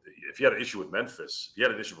if he had an issue with Memphis, he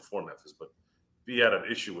had an issue before Memphis, but if he had an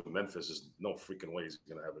issue with Memphis, there's no freaking way he's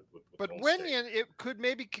going to have it with But Golden State. Wenyan, it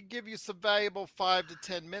could give you some valuable 5 to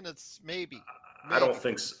 10 minutes, maybe. I don't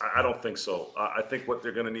think so. I think what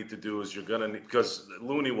they're going to need to do is because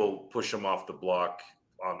Looney will push him off the block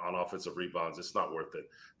on offensive rebounds. It's not worth it.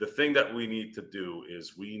 The thing that we need to do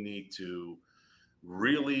is we need to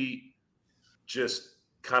really just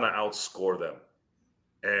kind of outscore them.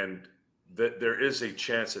 And there is a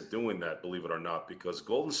chance at doing that, believe it or not, because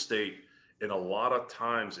Golden State, in a lot of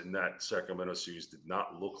times in that Sacramento series, did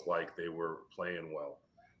not look like they were playing well.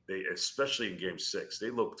 Especially in Game 6, they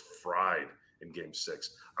looked fried in Game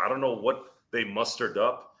 6. I don't know what they mustered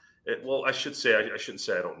up. I shouldn't say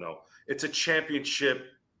I don't know. It's a championship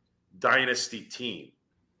dynasty team.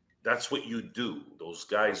 That's what you do. Those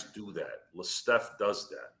guys do that. Steph does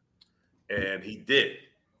that. And he did.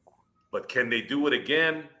 But can they do it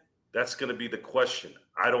again? That's going to be the question.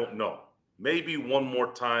 I don't know. Maybe one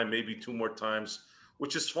more time, maybe two more times,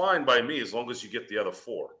 which is fine by me as long as you get the other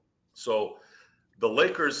 4. So the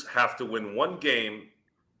Lakers have to win one game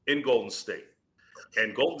in Golden State.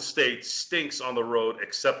 And Golden State stinks on the road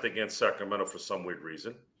except against Sacramento for some weird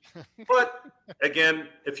reason. But again,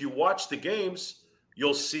 if you watch the games,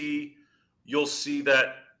 you'll see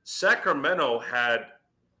that Sacramento had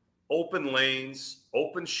open lanes,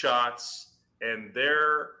 open shots, and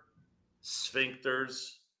their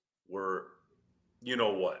sphincters were, you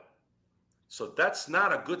know what. So that's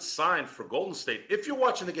not a good sign for Golden State. If you're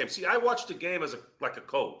watching the game, see, I watch the game like a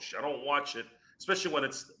coach. I don't watch it, especially when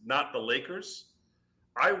it's not the Lakers.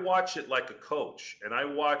 I watch it like a coach, and I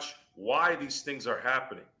watch why these things are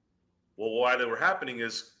happening. Well, why they were happening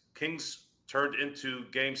is Kings turned into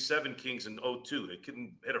Game 7 Kings in 0-2. They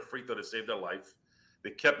couldn't hit a free throw to save their life. They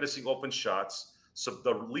kept missing open shots. So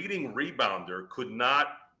the leading rebounder could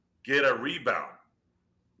not get a rebound.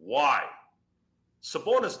 Why?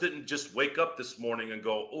 Sabonis didn't just wake up this morning and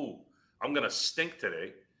go, "Ooh, I'm going to stink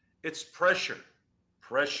today." It's pressure.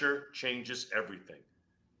 Pressure changes everything.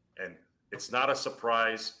 And it's not a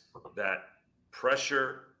surprise that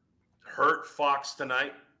pressure hurt Fox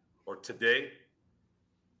tonight or today.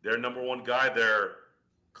 Their number one guy, their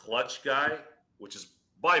clutch guy, which is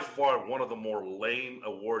by far one of the more lame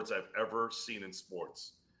awards I've ever seen in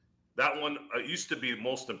sports. That one used to be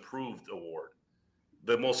most improved award.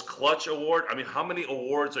 The most clutch award. I mean, how many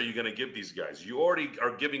awards are you going to give these guys? You already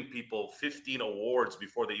are giving people 15 awards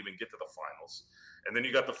before they even get to the finals. And then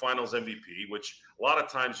you got the finals MVP, which a lot of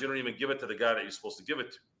times you don't even give it to the guy that you're supposed to give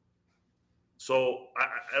it to. So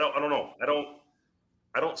I don't know.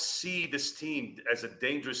 I don't see this team as a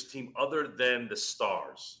dangerous team other than the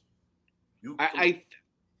stars.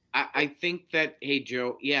 I think that, hey,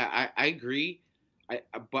 Joe, yeah, I agree.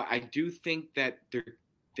 But I do think that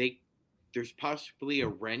there's possibly a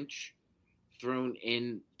wrench thrown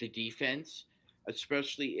in the defense,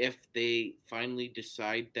 especially if they finally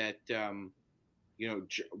decide that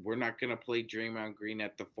we're not going to play Draymond Green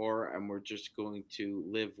at the 4, and we're just going to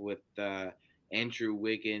live with Andrew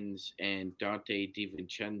Wiggins and Dante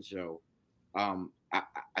DiVincenzo.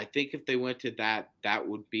 I think if they went to that, that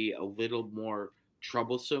would be a little more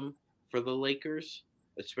troublesome for the Lakers,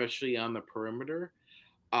 especially on the perimeter.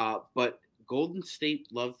 But Golden State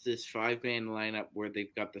loves this 5-man lineup where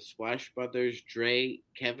they've got the Splash Brothers, Dre,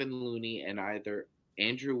 Kevin Looney, and either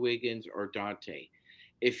Andrew Wiggins or Dante.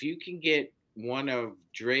 If you can get one of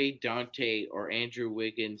Dre, Dante, or Andrew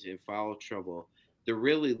Wiggins in foul trouble, they're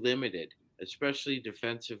really limited, especially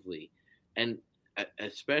defensively. And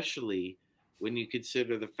especially when you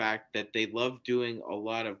consider the fact that they love doing a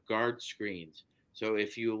lot of guard screens. So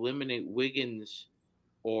if you eliminate Wiggins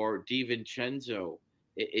or DiVincenzo,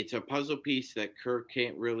 it's a puzzle piece that Kerr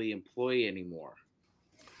can't really employ anymore.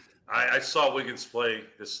 I saw Wiggins play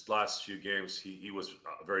this last few games. I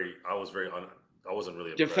wasn't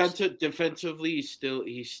really impressed. Defensively, he's still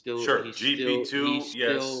sure. GB2,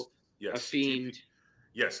 yes, a fiend.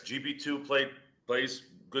 Yes, GB2 plays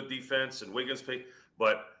good defense, and Wiggins played.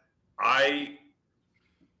 But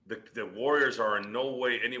the Warriors are in no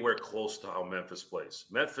way anywhere close to how Memphis plays.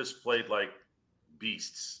 Memphis played like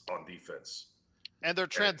beasts on defense. And their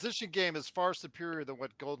transition game is far superior than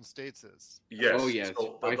what Golden State's is. Yes. Oh, yes.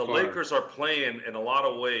 So the Lakers are playing in a lot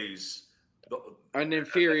of ways an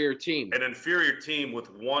inferior team. An inferior team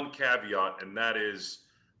with one caveat, and that is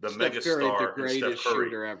the megastar, the greatest Steph Curry.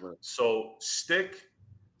 shooter ever. So stick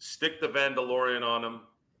the Vandalorian on him,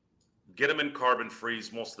 get him in carbon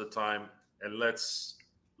freeze most of the time, and let's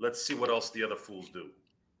see what else the other fools do.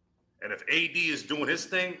 And if AD is doing his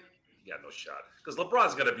thing, you got no shot, because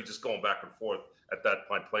LeBron's gonna be just going back and forth at that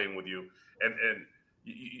point playing with you, and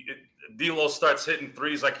D'Lo starts hitting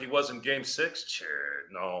threes like he was in Game 6.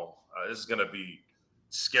 No, this is gonna be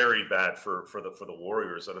scary bad for the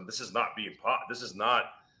Warriors. I mean, this is not being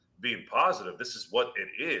positive. This is what it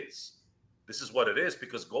is. This is what it is,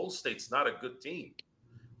 because Golden State's not a good team.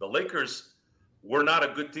 The Lakers were not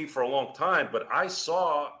a good team for a long time, but I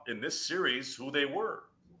saw in this series who they were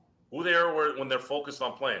when they're focused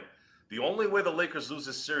on playing. The only way the Lakers lose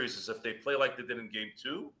this series is if they play like they did in Game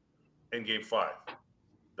 2 and Game 5.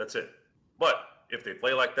 That's it. But if they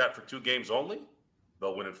play like that for 2 games only,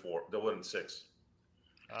 they'll win in 4. They'll win in 6.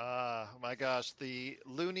 My gosh, the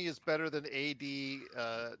Looney is better than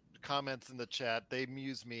AD comments in the chat. They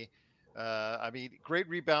amuse me. I mean, great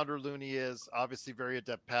rebounder Looney is, obviously very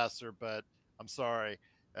adept passer, but I'm sorry.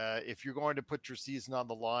 If you're going to put your season on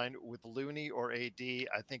the line with Looney or AD,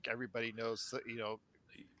 I think everybody knows,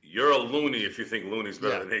 You're a loony if you think Looney's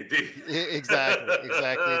better than AD.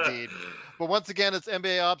 Exactly, indeed. But once again, it's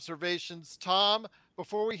NBA observations. Tom,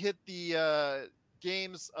 before we hit the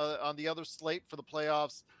games on the other slate for the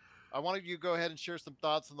playoffs, I wanted you to go ahead and share some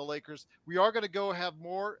thoughts on the Lakers. We are going to go have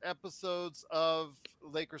more episodes of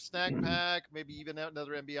Lakers Snack Pack, maybe even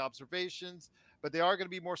another NBA observations, but they are going to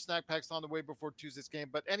be more snack packs on the way before Tuesday's game.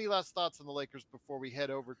 But any last thoughts on the Lakers before we head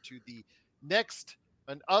over to the next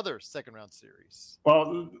and other second round series?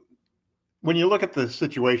 Well, when you look at the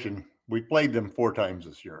situation, we played them 4 times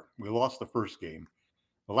this year. We lost the first game.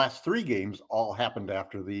 The last 3 games all happened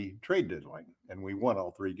after the trade deadline, and we won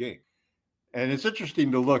all 3 games. And it's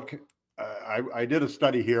interesting to look. I did a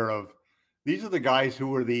study here of these are the guys who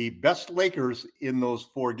were the best Lakers in those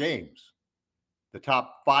 4 games. The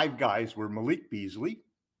top 5 guys were Malik Beasley.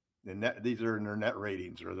 These are in their net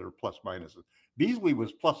ratings or their plus minuses. Beasley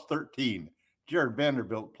was plus 13. Jared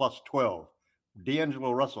Vanderbilt plus 12.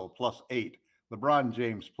 D'Angelo Russell plus 8. LeBron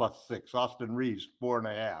James plus 6. Austin Reeves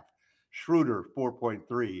 4.5. Schroeder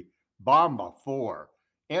 4.3. Bamba 4.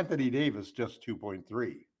 Anthony Davis just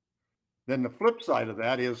 2.3. Then the flip side of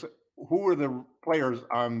that is who were the players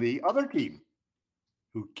on the other team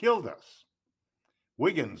who killed us?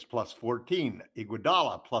 Wiggins plus 14.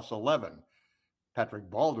 Iguodala plus 11. Patrick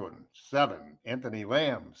Baldwin 7. Anthony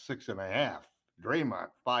Lamb 6.5. Draymond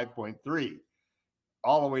 5.3.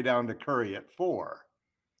 All the way down to Curry at 4.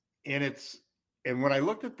 And when I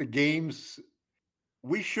looked at the games,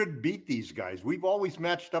 we should beat these guys. We've always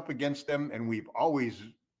matched up against them, and we've always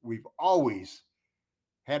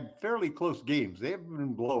had fairly close games. They haven't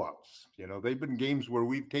been blowouts. They've been games where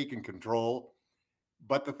we've taken control.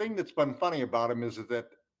 But the thing that's been funny about them is that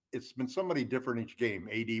it's been somebody different each game.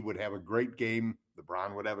 AD would have a great game.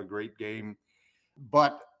 LeBron would have a great game.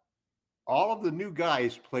 But all of the new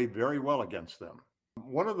guys played very well against them.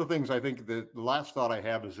 One of the things I think the last thought I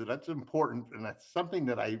have is that's important, and that's something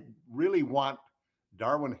that I really want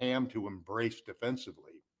Darvin Ham to embrace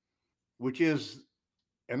defensively. which is,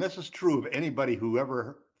 and this is true of anybody who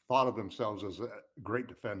ever thought of themselves as a great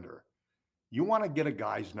defender. You want to get a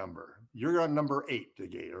guy's number. You're on number 8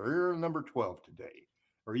 today, or you're on number 12 today,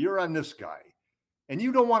 or you're on this guy. And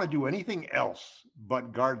you don't want to do anything else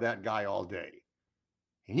but guard that guy all day.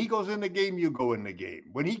 And he goes in the game, you go in the game.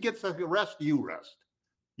 When he gets a rest, you rest.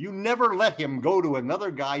 You never let him go to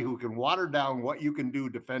another guy who can water down what you can do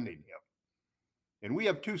defending him. And we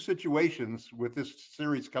have 2 situations with this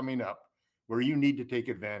series coming up where you need to take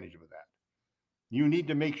advantage of that. You need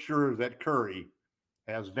to make sure that Curry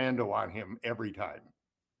has Vando on him every time.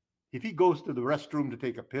 If he goes to the restroom to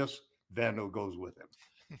take a piss, Vando goes with him.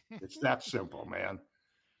 It's that simple, man.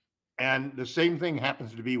 And the same thing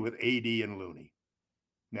happens to be with AD and Looney.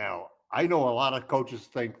 Now, I know a lot of coaches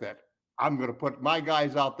think that I'm going to put my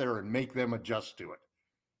guys out there and make them adjust to it.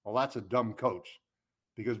 Well, that's a dumb coach,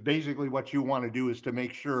 because basically what you want to do is to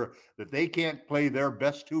make sure that they can't play their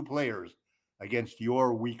best 2 players against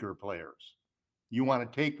your weaker players. You want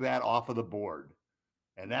to take that off of the board.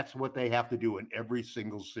 And that's what they have to do in every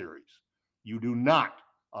single series. You do not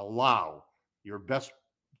allow your best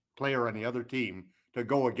player on the other team to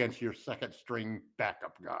go against your second string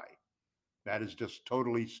backup guy. That is just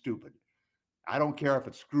totally stupid. I don't care if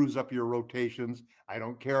it screws up your rotations. I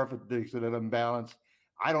don't care if it makes it an imbalance.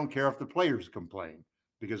 I don't care if the players complain,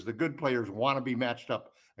 because the good players want to be matched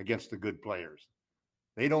up against the good players.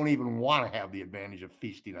 They don't even want to have the advantage of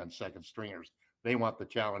feasting on second stringers. They want the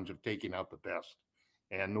challenge of taking out the best.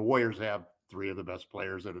 And the Warriors have 3 of the best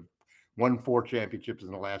players that have won 4 championships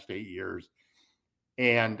in the last 8 years.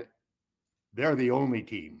 And they're the only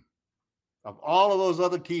team. Of all of those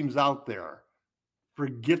other teams out there,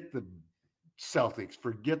 forget the Celtics,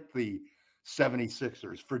 forget the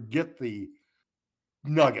 76ers, forget the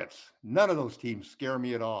Nuggets. None of those teams scare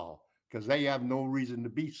me at all, because they have no reason to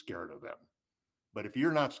be scared of them. But if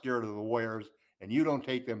you're not scared of the Warriors and you don't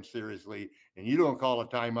take them seriously and you don't call a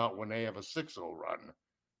timeout when they have a 6-0 run,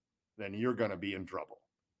 then you're going to be in trouble.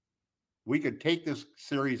 We could take this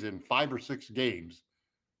series in 5 or 6 games,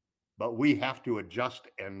 but we have to adjust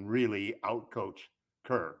and really outcoach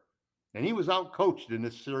Kerr. And he was outcoached in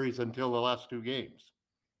this series until the last 2 games,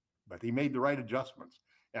 but he made the right adjustments.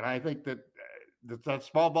 And I think that that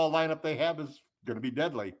small ball lineup they have is going to be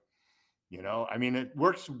deadly. You know, I mean, it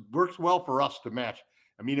works well for us to match.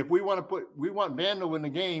 I mean, if we want Vando in the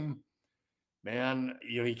game, man,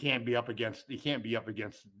 you know, he can't be up against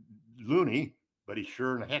Looney, but he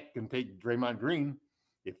sure in the heck can take Draymond Green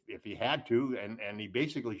if he had to, and he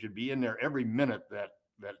basically should be in there every minute that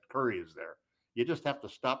Curry is there. You just have to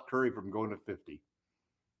stop Curry from going to 50.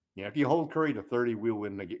 Yeah, if you hold Curry to 30, we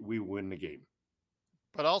win the game.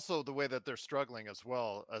 But also the way that they're struggling as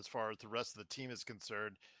well, as far as the rest of the team is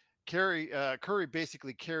concerned. Curry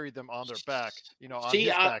basically carried them on their back, you know, on his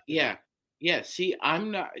back. See,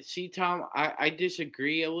 Tom, I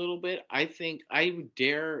disagree a little bit. I think I would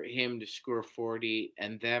dare him to score 40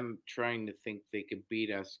 and them trying to think they could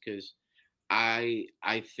beat us, because I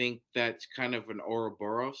think that's kind of an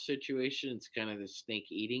Ouroboros situation. It's kind of the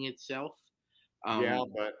snake eating itself.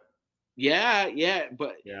 But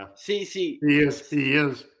see, he is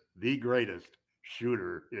the greatest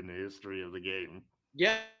shooter in the history of the game.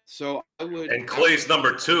 Yeah, so I would. And Clay's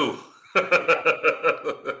number 2.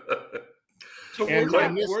 So we're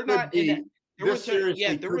not in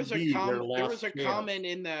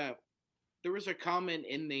that. There was a comment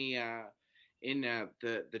in the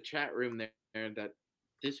chat room there that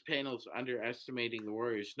this panel's underestimating the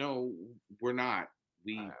Warriors. No, we're not.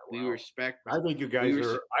 We respect. I think you guys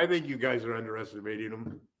are underestimating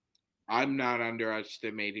them. I'm not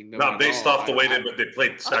underestimating them. Not based off the way they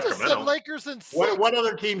played Sacramento. I just said Lakers and 6. What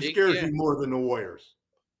other team scares you more than the Warriors?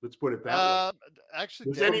 Let's put it that way.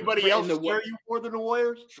 Actually, does anybody else scare you more than the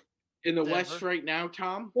Warriors? In the West right now,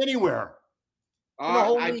 Tom? Anywhere.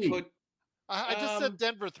 I just said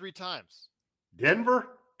Denver 3 times.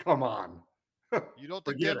 Denver? Come on. You don't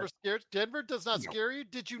think Denver scares? Denver does not scare you?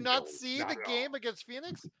 Did you not see the game against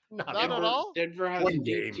Phoenix? Not at all? Denver has a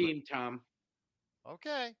deep team, Tom.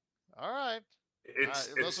 Okay. All right.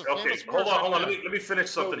 It's okay. Hold on. Let me finish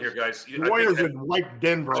something here, guys. The Warriors would wipe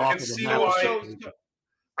Denver off of the map.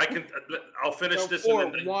 I'll finish this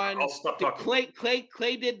and then I'll stop talking.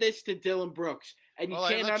 Clay did this to Dylan Brooks, and you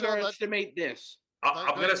can't underestimate this.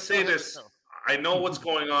 I'm going to say this. I know what's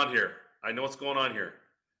going on here.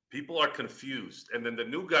 People are confused. And then the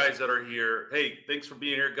new guys that are here, hey, thanks for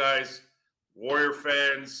being here, guys. Warrior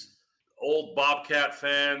fans, old Bobcat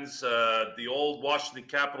fans, the old Washington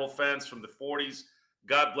Capitol fans from the 40s.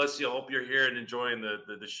 God bless you. I hope you're here and enjoying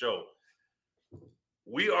the show.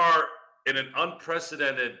 We are in an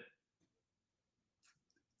unprecedented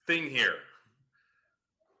thing here.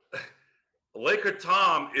 Laker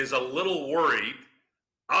Tom is a little worried.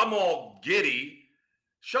 I'm all giddy.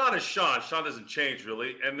 Sean is Sean. Sean doesn't change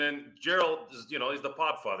really. And then Gerald is, he's the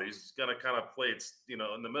podfather. He's gonna kind of play it,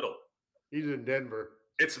 in the middle. He's in Denver.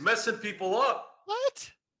 It's messing people up.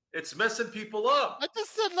 What? It's messing people up. I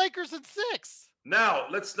just said Lakers in 6. Now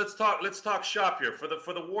let's talk shop here for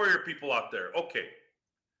the Warrior people out there. Okay.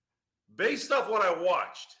 Based off what I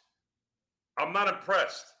watched, I'm not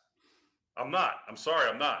impressed. I'm not. I'm sorry,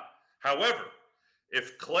 I'm not. However,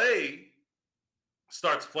 if Clay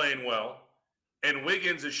starts playing well and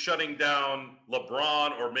Wiggins is shutting down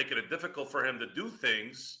LeBron or making it difficult for him to do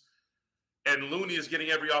things, and Looney is getting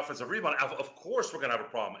every offensive rebound, of course we're going to have a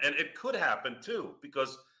problem. And it could happen too,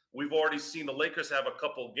 because we've already seen the Lakers have a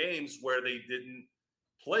couple games where they didn't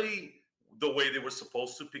play the way they were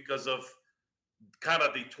supposed to because of kind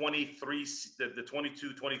of the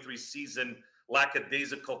 22-23 season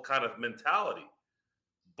lackadaisical kind of mentality.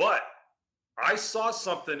 But I saw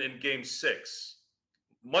something in game 6,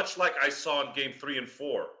 much like I saw in game 3 and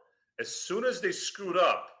 4. As soon as they screwed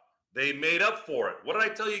up, they made up for it. What did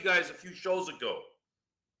I tell you guys a few shows ago?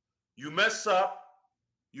 You mess up,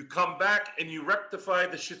 you come back, and you rectify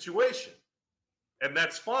the situation. And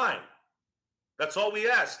that's fine. That's all we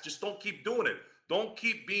ask. Just don't keep doing it. Don't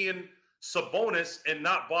keep being Sabonis and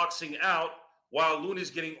not boxing out while Looney's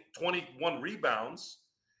getting 21 rebounds.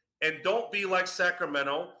 And don't be like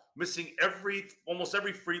Sacramento, missing almost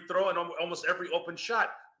every free throw and almost every open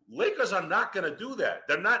shot. Lakers are not going to do that.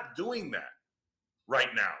 They're not doing that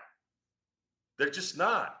right now. They're just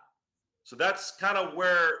not. So that's kind of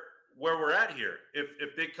where we're at here.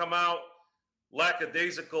 If they come out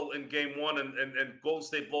lackadaisical in game 1 and Golden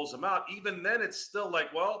State blows them out, even then it's still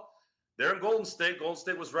like, well, they're in Golden State. Golden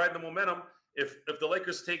State was riding the momentum. If the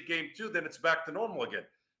Lakers take game 2, then it's back to normal again.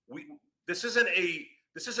 This isn't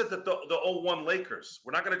the 01 Lakers.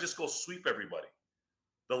 We're not going to just go sweep everybody.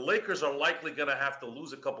 The Lakers are likely going to have to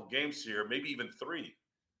lose a couple games here, maybe even 3.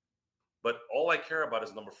 But all I care about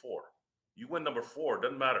is number 4. You win number 4,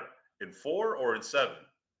 doesn't matter. In 4 or in 7,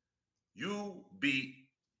 you beat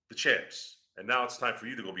the champs. And now it's time for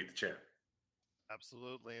you to go beat the champ.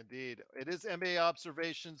 Absolutely, indeed. It is NBA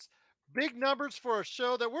observations. Big numbers for a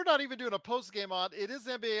show that we're not even doing a post game on. It is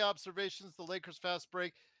NBA observations, the Lakers Fast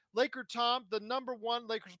Break. Laker Tom, the number 1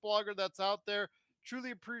 Lakers blogger that's out there.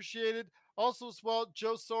 Truly appreciated. Also as well,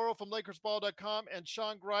 Joe Soro from LakersBall.com and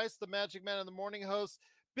Sean Grice, the Magic Man in the Morning host.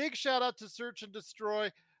 Big shout out to Search and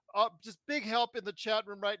Destroy. Just big help in the chat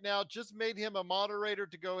room right now. Just made him a moderator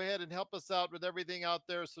to go ahead and help us out with everything out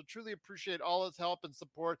there. So truly appreciate all his help and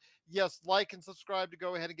support. Yes, like and subscribe to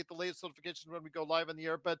go ahead and get the latest notifications when we go live on the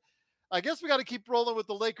air. But I guess we got to keep rolling with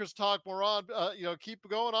the Lakers talk more on, keep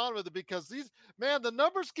going on with it because the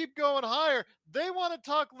numbers keep going higher. They want to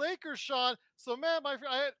talk Lakers, Sean. So, man,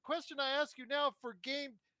 question I ask you now for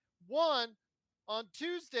game 1 on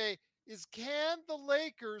Tuesday is, can the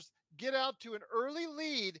Lakers get out to an early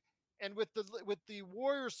lead? And with the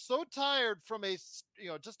Warriors so tired from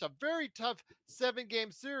just a very tough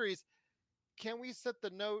 7-game series, can we set the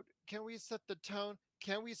note? Can we set the tone?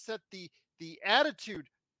 Can we set the attitude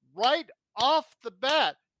right off the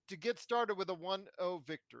bat to get started with a 1-0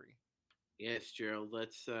 victory? Yes, Gerald.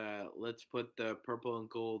 Let's put the purple and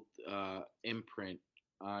gold imprint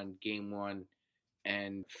on game 1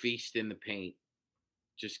 and feast in the paint.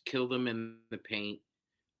 Just kill them in the paint.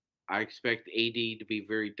 I expect AD to be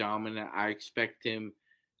very dominant. I expect him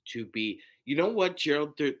to be. You know what,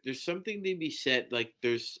 Gerald? There's something to be said. Like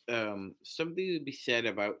there's something to be said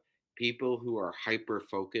about people who are hyper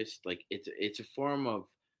focused. Like it's a form of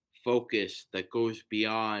focus that goes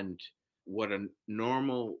beyond what a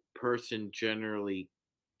normal person generally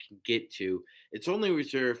can get to. It's only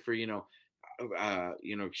reserved for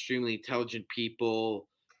extremely intelligent people,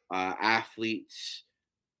 athletes,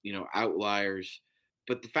 outliers.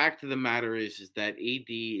 But the fact of the matter is that AD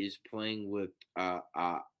is playing with a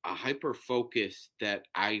hyper focus that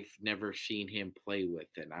I've never seen him play with,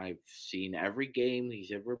 and I've seen every game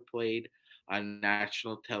he's ever played on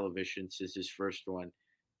national television since his first one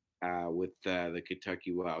with the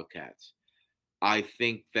Kentucky Wildcats. I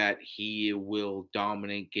think that he will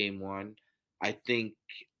dominate game 1. I think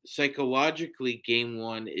psychologically game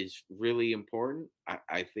 1 is really important.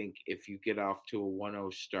 I think if you get off to a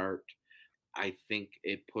 1-0 start, I think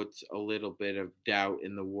it puts a little bit of doubt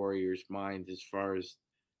in the Warriors' minds as far as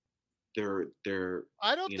their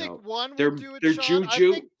I don't think one will do it, their Sean.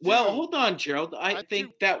 juju. Well, hold on, Gerald. I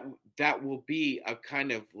think two. that will be a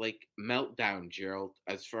kind of like meltdown, Gerald,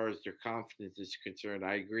 as far as their confidence is concerned.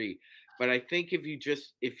 I agree. But I think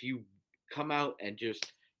if you come out and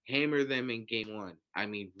just hammer them in game 1. I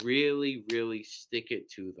mean, really, really stick it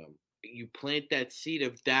to them. You plant that seed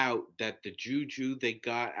of doubt that the juju they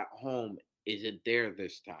got at home isn't there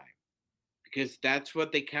this time, because that's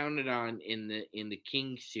what they counted on in the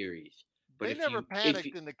King series. But They never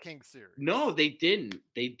panicked in the King series. No, they didn't.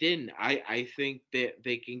 They didn't. I think that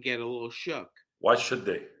they can get a little shook. Why should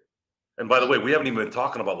they? And by the way, we haven't even been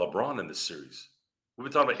talking about LeBron in this series. We've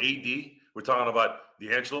been talking about AD. We're talking about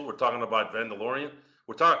D'Angelo. We're talking about Vandalorian.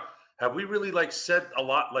 Have we really said a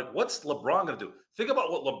lot? What's LeBron going to do? Think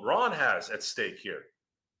about what LeBron has at stake here.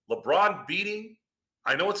 LeBron beating.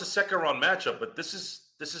 I know it's a second round matchup, but this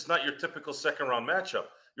is not your typical second round matchup.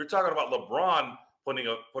 You're talking about LeBron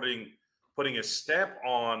putting a stamp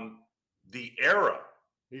on the era.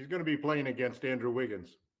 He's going to be playing against Andrew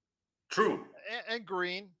Wiggins. True. And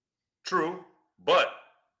Green. True, but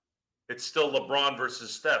it's still LeBron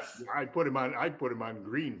versus Steph. I'd put him on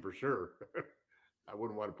Green for sure. I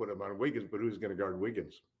wouldn't want to put him on Wiggins, but who's going to guard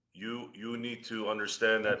Wiggins? You need to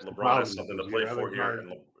understand that LeBron has something to play for here.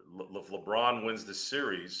 And if LeBron wins the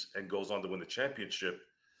series and goes on to win the championship,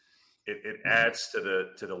 it adds to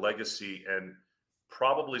the legacy and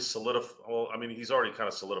probably solidify. Well, I mean, he's already kind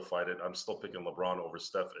of solidified it. I'm still picking LeBron over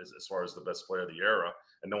Steph as far as the best player of the era,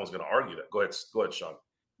 and no one's going to argue that. Go ahead, Sean.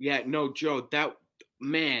 Yeah, no, Joe, that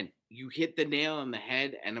man, you hit the nail on the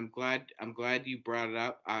head, and I'm glad you brought it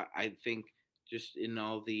up. I think just in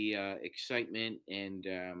all the excitement and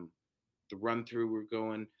the run through we're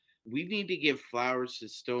going, we need to give flowers to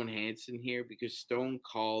Stone Hansen here, because Stone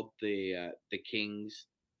called the Kings.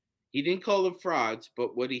 He didn't call them frauds,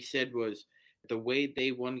 but what he said was the way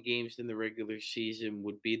they won games in the regular season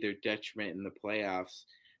would be their detriment in the playoffs.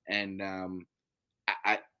 And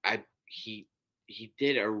he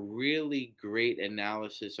did a really great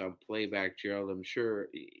analysis on Playback, Gerald. I'm sure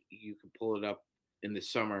you can pull it up in the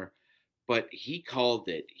summer, but he called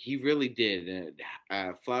it. He really did.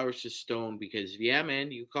 Flowers to Stone, because, yeah,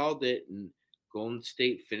 man, you called it, and Golden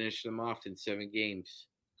State finished them off in 7 games.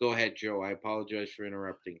 Go ahead, Joe. I apologize for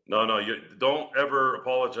interrupting. No, you don't ever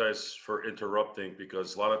apologize for interrupting,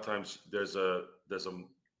 because a lot of times there's a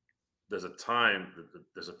timing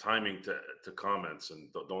to comments,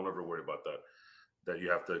 and don't ever worry about that you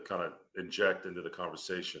have to kind of inject into the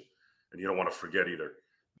conversation, and you don't want to forget either.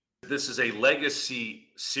 This is a legacy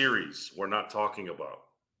series we're not talking about.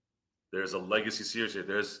 There's a legacy series here.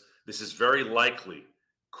 This is very likely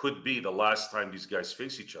could be the last time these guys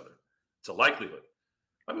face each other. It's a likelihood.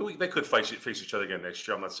 I mean, they could face each other again next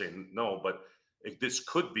year. I'm not saying no, but this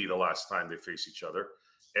could be the last time they face each other.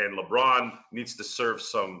 And LeBron needs to serve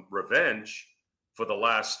some revenge for the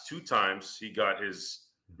last 2 times he got his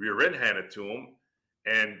rear end handed to him.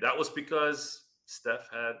 And that was because Steph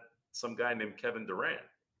had some guy named Kevin Durant.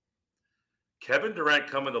 Kevin Durant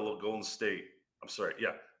coming to Golden State.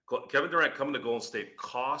 Kevin Durant coming to Golden State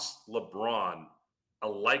cost LeBron a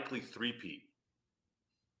likely three-peat.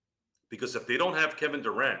 Because if they don't have Kevin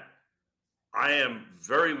Durant, I'm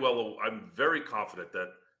very confident that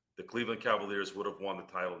the Cleveland Cavaliers would have won the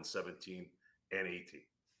title in 17 and 18.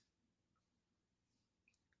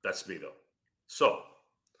 That's me, though. So,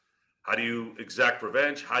 how do you exact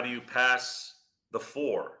revenge? How do you pass the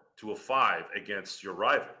 4 to a 5 against your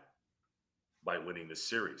rival? By winning this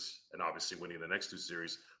series, and obviously winning the next 2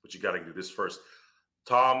 series, but you got to do this first.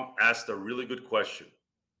 Tom asked a really good question.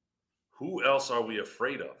 Who else are we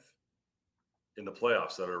afraid of in the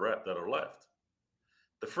playoffs that are left?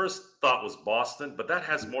 The first thought was Boston, but that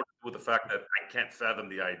has more to do with the fact that I can't fathom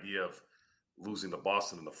the idea of losing to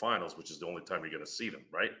Boston in the finals, which is the only time you're going to see them,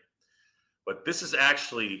 right? But this is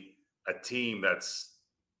actually a team that's,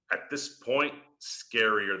 at this point,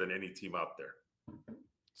 scarier than any team out there.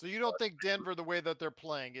 So you don't think Denver, the way that they're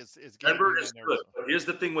playing, is Denver is good. But here's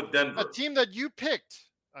the thing with Denver. A team that you picked.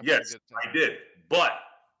 Yes, I did. But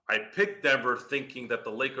I picked Denver thinking that the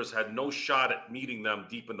Lakers had no shot at meeting them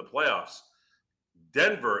deep in the playoffs.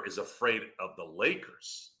 Denver is afraid of the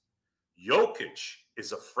Lakers. Jokic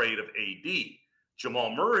is afraid of AD. Jamal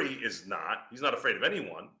Murray is not. He's not afraid of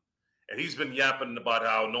anyone. And he's been yapping about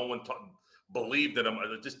how no one believed in him.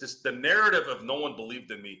 Just the narrative of no one believed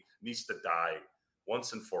in me needs to die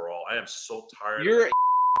once and for all. I am so tired. You're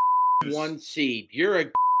a 1 seed. You're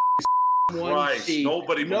a 1 seed.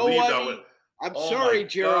 Nobody believed that would. I'm sorry,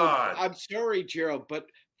 Gerald. I'm sorry, Gerald. But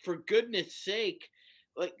for goodness sake,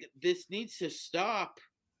 this needs to stop.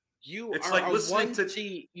 You are a 1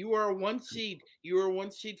 seed. You are a 1 seed. You are a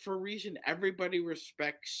 1 seed for a reason. Everybody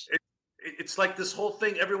respects. It's like this whole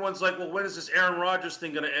thing. Everyone's like, well, when is this Aaron Rodgers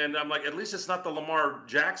thing going to end? I'm like, at least it's not the Lamar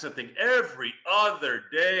Jackson thing. Every other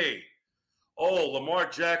day. Oh, Lamar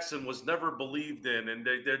Jackson was never believed in, and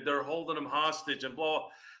they're holding him hostage and blah.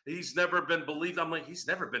 He's never been believed. I'm like, he's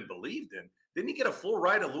never been believed in. Didn't he get a full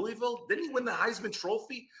ride at Louisville? Didn't he win the Heisman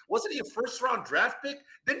Trophy? Wasn't he a first-round draft pick?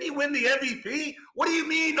 Didn't he win the MVP? What do you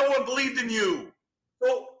mean no one believed in you?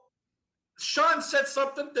 So Sean said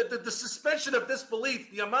something that the suspension of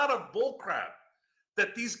disbelief, the amount of bullcrap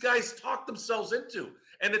that these guys talk themselves into.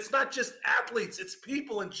 And it's not just athletes, it's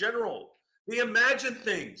people in general. They imagine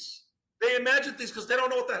things. They imagine things because they don't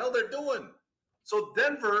know what the hell they're doing. So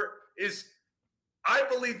Denver is, I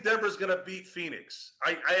believe Denver's going to beat Phoenix.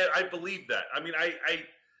 I believe that. I mean, I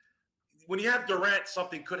when you have Durant,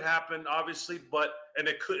 something could happen, obviously,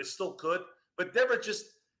 it still could. But Denver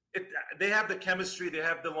they have the chemistry, they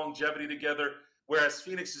have the longevity together, whereas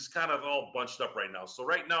Phoenix is kind of all bunched up right now. So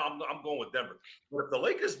right now, I'm going with Denver. But if the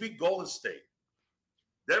Lakers beat Golden State,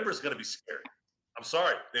 Denver's going to be scared. I'm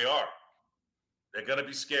sorry, they are. They're going to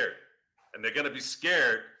be scared. And they're going to be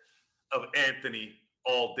scared of Anthony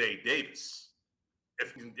all-day Davis.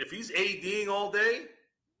 If he's ADing all day,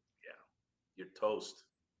 yeah, you're toast.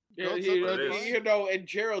 Yeah, and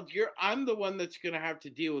Gerald, I'm the one that's going to have to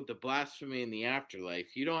deal with the blasphemy in the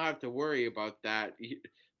afterlife. You don't have to worry about that.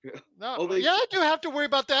 No, I do have to worry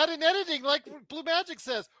about that in editing, like Blue Magic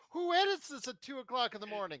says. Who edits this at 2:00 in the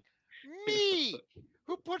morning? Me.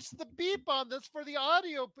 Who puts the beep on this for the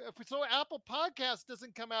audio so Apple Podcast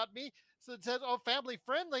doesn't come at me? So it says, "Oh, family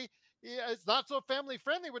friendly." Yeah, it's not so family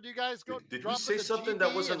friendly when you guys go. Did you say something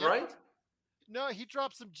that wasn't right? No, he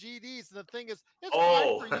dropped some GDs, and the thing is, it's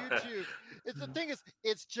fine for YouTube. The thing is,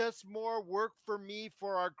 it's just more work for me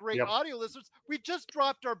for our great audio listeners. We just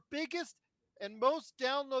dropped our biggest and most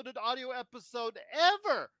downloaded audio episode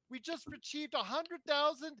ever. We just achieved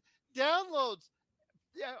 100,000 downloads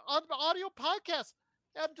on the audio podcast.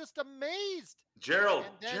 I'm just amazed. Gerald,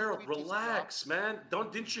 relax, man.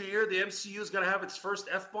 Didn't you hear the MCU is going to have its first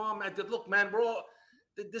F-bomb? Look, man,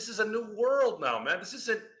 this is a new world now, man. This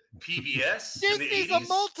isn't PBS. Disney's a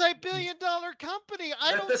multi-billion-dollar company.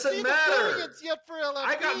 I don't see the billions yet for LFD.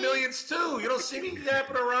 I got millions too. You don't see me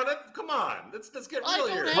yapping around it. Come on, let's get real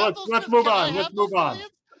here. Let's move on.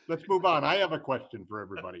 Let's move on. I have a question for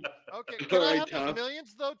everybody. Okay, can I have those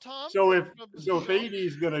millions though, Tom? So if AD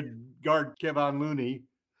is going to guard Kevon Looney,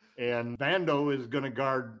 and Vando is going to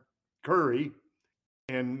guard Curry,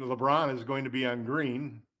 and LeBron is going to be on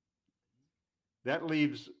Green, that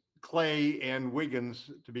leaves Clay and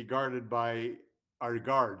Wiggins to be guarded by our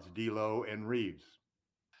guards, D'Lo and Reeves.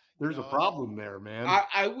 There's a problem there, man.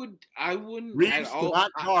 I wouldn't. Reeves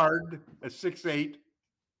cannot guard a 6'8"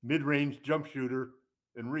 mid-range jump shooter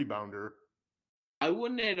and rebounder. I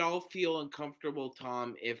wouldn't at all feel uncomfortable,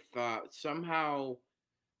 Tom, if somehow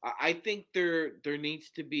I think there needs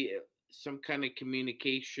to be some kind of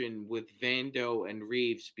communication with Vando and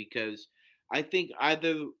Reeves, because I think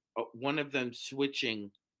either one of them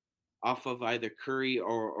switching off of either Curry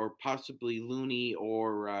or possibly Looney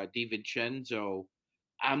or DiVincenzo,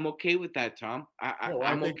 I'm okay with that, Tom.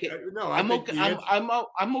 I'm okay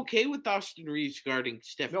with Austin Reeves guarding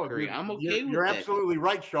Steph Curry. I'm okay with it. You're absolutely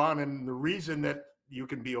right, Sean. And the reason that you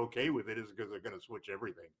can be okay with it is because they're going to switch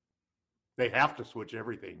everything. They have to switch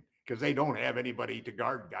everything because they don't have anybody to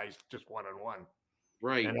guard guys just one-on-one.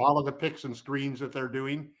 Right. And all of the picks and screens that they're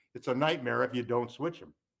doing, it's a nightmare if you don't switch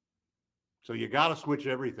them. So you got to switch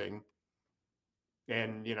everything.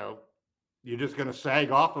 And, you're just going to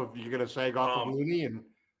sag off of Looney, and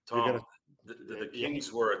Tom, the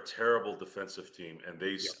Kings were a terrible defensive team, and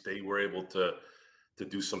they were able to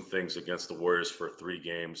do some things against the Warriors for 3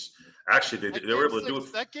 games. Actually, they were able to do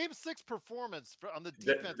it. That game 6 performance on the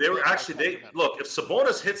defense. Look, if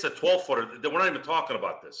Sabonis hits a 12-footer, then we're not even talking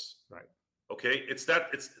about this. Right. Okay.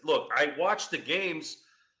 Look, I watched the games.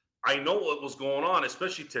 I know what was going on,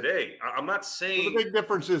 especially today. I'm not saying. Well, the big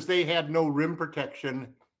difference is they had no rim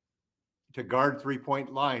protection to guard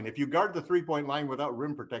 3-point line. If you guard the 3-point line without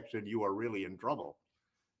rim protection, you are really in trouble.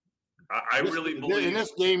 I really believe in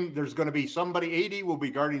this game, there's going to be somebody, AD will be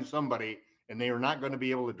guarding somebody, and they are not going to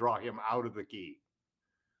be able to draw him out of the key.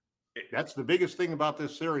 That's the biggest thing about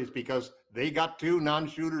this series, because they got 2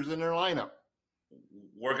 non-shooters in their lineup.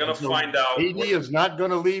 We're going to find out. AD is not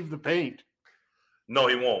going to leave the paint. No,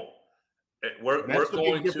 he won't. That's the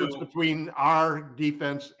big difference between our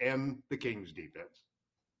defense and the Kings' defense.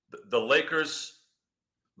 The Lakers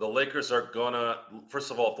are gonna.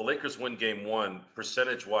 First of all, if the Lakers win Game 1,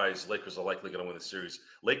 percentage-wise, Lakers are likely gonna win the series.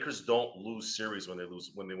 Lakers don't lose series when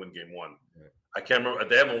they win Game 1. Yeah. I can't remember.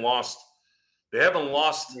 They haven't lost.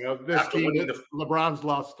 This team, LeBron's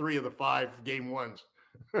lost 3 of the 5 Game 1s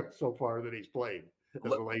so far that he's played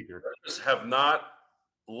as a Laker. Lakers have not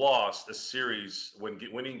lost a series when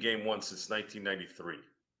winning Game 1 since 1993.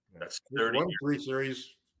 That's 30 won 3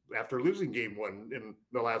 series after losing game one in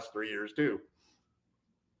the last 3 years too.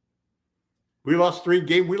 We lost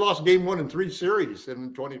game one in 3 series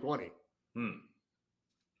in 2020.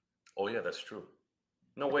 Oh yeah, that's true.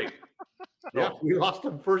 No, wait. Yeah, No. we lost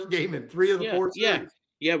the first game in 3 of the 4 series.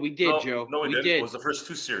 Yeah, we did, Joe. No, we did. did. It was the first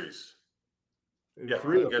 2 series. In 3 of the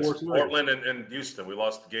 4 against series. Portland and Houston. We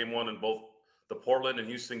lost game one in both the Portland and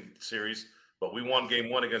Houston series, but we won game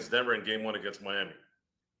one against Denver and game one against Miami.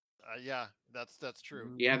 Yeah, that's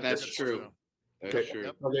true. Yeah, that's true. That's Okay. true.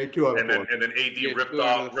 Yep. Okay, 2 out of 4. And then AD Yeah, ripped 2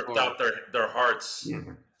 out of out 4. their hearts,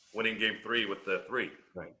 winning game 3 with the 3.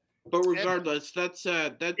 But regardless, that's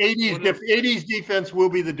AD's defense will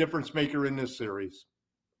be the difference maker in this series.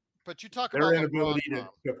 But you talk Their about inability LeBron,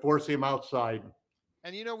 to force him outside.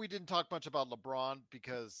 and we didn't talk much about LeBron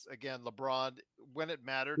because again, LeBron, when it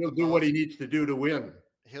mattered, He'll do what he needs to do to win.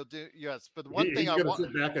 He'll do, yes. But the one thing he's I going to want,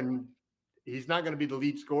 sit back and he's not going to be the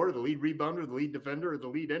lead scorer, the lead rebounder, the lead defender, or the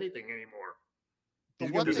lead anything anymore. The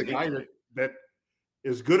He's one going to be the thing guy that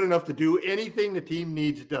is good enough to do anything the team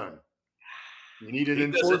needs done. You need an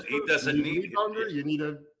enforcer. He doesn't you need a rebounder. You need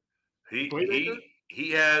a playmaker.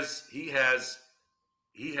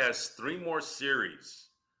 He has 3 more series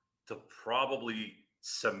to probably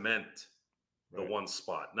cement the one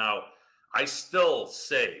spot. Now, I still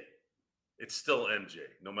say it's still MJ,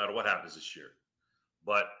 no matter what happens this year.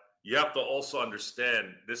 But you have to also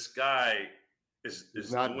understand this guy is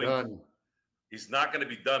not done. He's not going to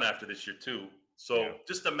be done after this year too. So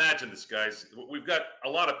just imagine this, guys. We've got a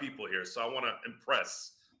lot of people here, so I want to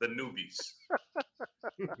impress the newbies.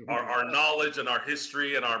 our knowledge and our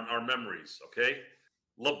history and our memories, okay?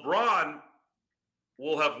 LeBron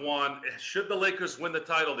will have won, should the Lakers win the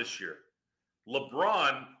title this year,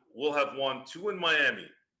 LeBron will have won 2 in Miami,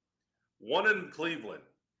 1 in Cleveland,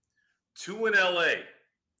 2 in LA,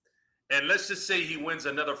 and let's just say he wins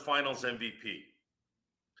another Finals MVP.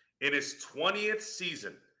 In his 20th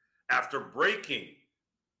season, after breaking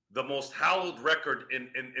the most hallowed record in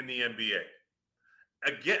the NBA.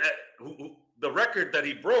 Again, the record that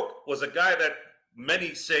he broke was a guy that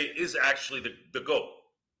many say is actually the GOAT,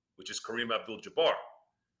 which is Kareem Abdul-Jabbar.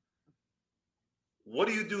 What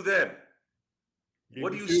do you do then?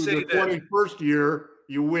 What do you say then? The 21st year,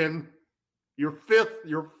 you win your 4th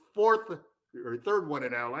or 3rd one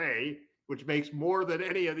in LA, which makes more than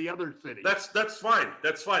any of the other cities. That's fine.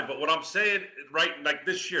 That's fine. But what I'm saying, right, like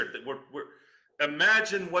this year, that we're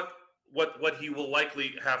imagine what he will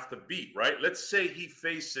likely have to beat, right? Let's say he's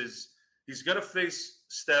going to face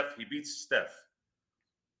Steph. He beats Steph.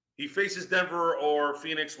 He faces Denver or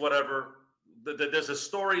Phoenix, whatever. There's a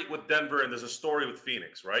story with Denver and there's a story with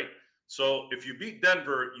Phoenix, right? So if you beat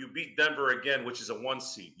Denver, you beat Denver again, which is a 1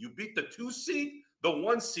 seed. You beat the 2 seed, the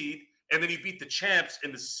 1 seed, and then you beat the champs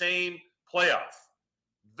in the same playoff.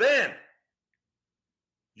 Then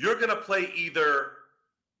you're going to play either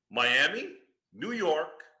Miami, New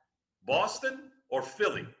York, Boston, or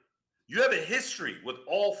Philly. You have a history with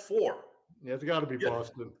all 4. Yeah, it's got to be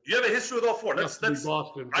Boston. You have a history with all 4. That's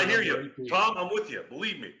Boston. I hear you, Tom. I'm with you.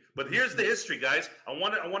 Believe me. But here's the history, guys. I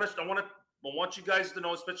want you guys to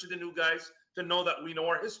know, especially the new guys, to know that we know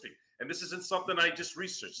our history. And this isn't something I just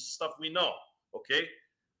researched. This is stuff we know. Okay,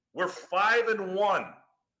 we're 5-1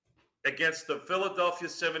 against the Philadelphia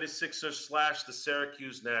 76ers / the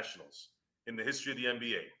Syracuse Nationals in the history of the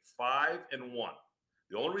NBA. 5-1.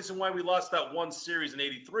 The only reason why we lost that 1 series in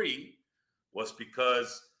 '83 was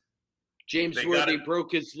because James Worthy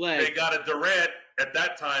broke his leg. They got a Durant at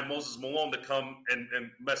that time, Moses Malone, to come and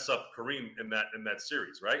mess up Kareem in that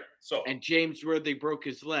series, right? So and James Worthy broke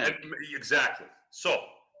his leg. Exactly. So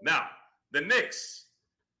now the Knicks,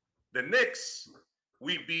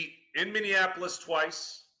 we beat in Minneapolis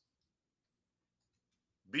twice.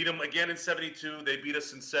 Beat them again in '72. They beat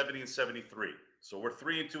us in '70 and '73. So we're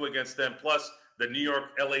 3-2 against them. Plus the New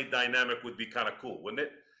York LA dynamic would be kind of cool, wouldn't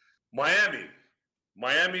it? Miami,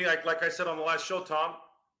 like I said on the last show, Tom,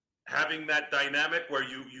 having that dynamic where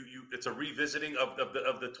you it's a revisiting of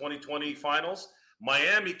the 2020 finals.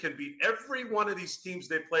 Miami can beat every one of these teams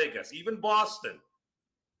they play against, even Boston,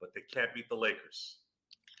 but they can't beat the Lakers.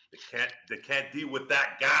 They can't deal with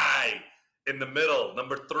that guy in the middle,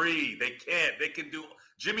 number 3. They can't. They can do.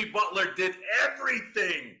 Jimmy Butler did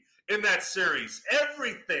everything in that series.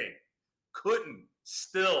 Everything. Couldn't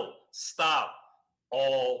still stop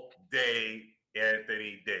all day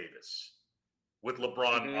Anthony Davis, with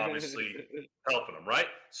LeBron obviously helping him, right?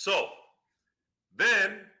 So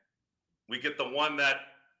then we get the one that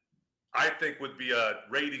I think would be a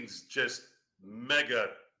ratings just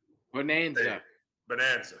mega bonanza.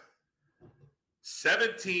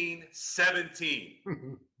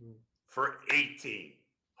 17-17 for 18.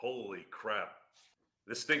 Holy crap.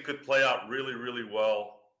 this thing could play out really, really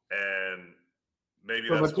well, and maybe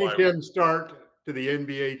From that's a why T10 start to the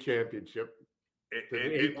NBA championship.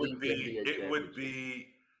 it would be. It would be.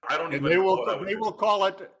 I don't And even know what I would they do. will call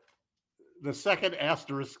it the second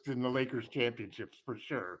asterisk in the Lakers championships for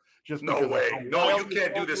sure. Just No because of way. how No, you wild the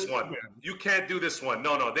can't do this Lakers one. have been. You can't do this one.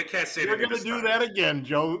 No, they can't say You're anything going to this do time. that again,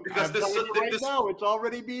 Joe. Because I'm this- telling you right this- now, it's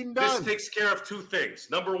already being done. This takes care of two things.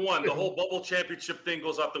 Number one, the whole bubble championship thing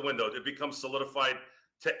goes out the window. It becomes solidified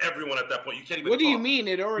to everyone at that point. You can't even What do you talk. mean?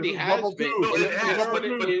 It already This is has bubble been. too. No, it has, but It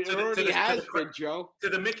to the- already to has the- been, Joe. To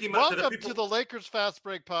the Mickey Mouse, to the Welcome people. to the Lakers Fast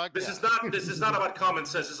Break podcast. This is not about common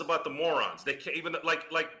sense. This is about the morons. They can't even like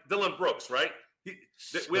Dylan Brooks, right?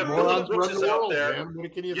 We have Morons Dylan Brooks run is the out world, there man.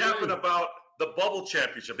 What can you yapping say? about the bubble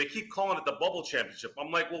championship. They keep calling it the bubble championship. I'm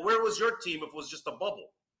like, well, where was your team if it was just a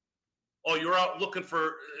bubble? Oh, you're out looking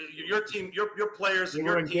for your team, your players, They and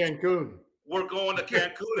were your in team Cancun. were going to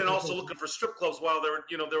Cancun and also looking for strip clubs while they're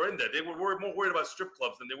in there. They were more worried about strip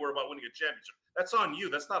clubs than they were about winning a championship. That's on you.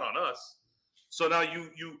 That's not on us. So now you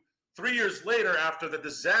 3 years later, after the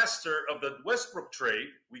disaster of the Westbrook trade,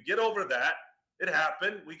 we get over that. It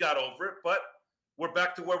happened. We got over it, but we're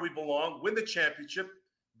back to where we belong. Win the championship,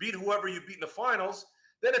 beat whoever you beat in the finals.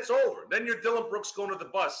 Then it's over. Then you're Dylan Brooks going to the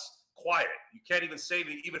bus, quiet. You can't even say it,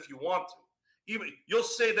 even if you want to. Even you'll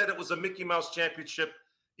say that it was a Mickey Mouse championship,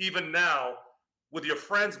 even now, with your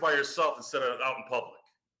friends by yourself instead of out in public.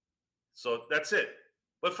 So that's it.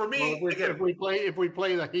 But for me, Well, again, if we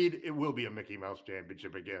play the Heat, it will be a Mickey Mouse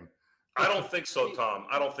championship again. I don't think so, Tom.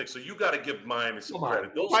 I don't think so. You got to give Miami some Come on,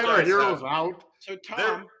 credit. Those Tyler guys Hero's have- out. So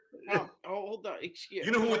Tom, hold on. Excuse.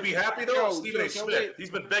 You know who would be happy though? Joe, Stephen A. Joe, Smith. wait. He's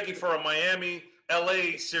been begging for a Miami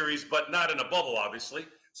LA series, but not in a bubble, obviously.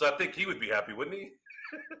 So I think he would be happy, wouldn't he?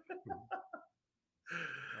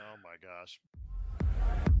 Oh my gosh.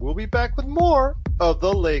 We'll be back with more of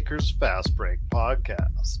the Lakers Fast Break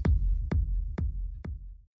podcast.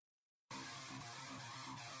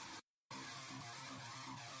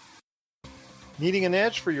 Needing an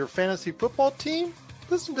edge for your fantasy football team?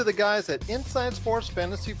 Listen to the guys at Inside Sports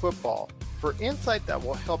Fantasy Football for insight that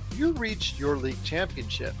will help you reach your league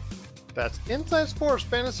championship. That's Inside Sports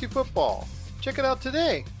Fantasy Football. Check it out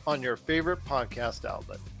today on your favorite podcast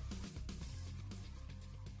outlet.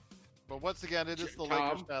 But once again, it is the Tom?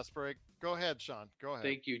 Lakers Fast Break. Go ahead, Sean. Go ahead.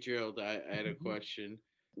 Thank you, Gerald. I had a question.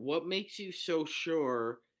 What makes you so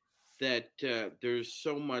sure that there's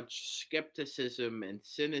so much skepticism and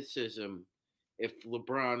cynicism if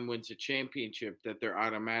LeBron wins a championship that there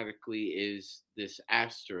automatically is this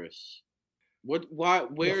asterisk?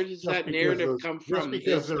 Where does that narrative come from Just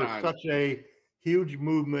because this there's time? such a huge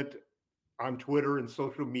movement on Twitter and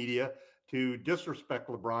social media to disrespect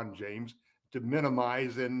LeBron James, to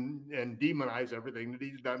minimize and demonize everything that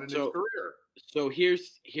he's done in his career. So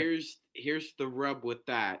here's the rub with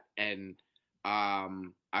that, and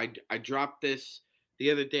I dropped this the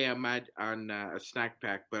other day on a snack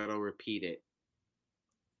pack, but I'll repeat it.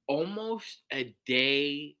 Almost a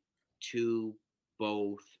day to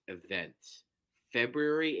both events.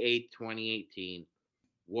 February 8th, 2018,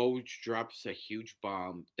 Woj drops a huge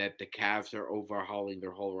bomb that the Cavs are overhauling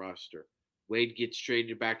their whole roster. Wade gets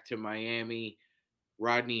traded back to Miami.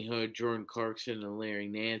 Rodney Hood, Jordan Clarkson, and Larry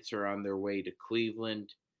Nance are on their way to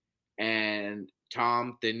Cleveland. And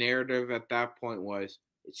Tom, the narrative at that point was,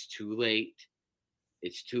 it's too late.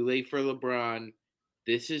 It's too late for LeBron.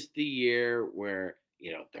 This is the year where,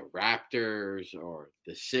 the Raptors or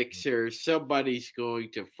the Sixers, somebody's going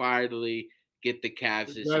to finally get the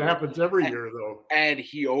Cavs. That happens every year, though. And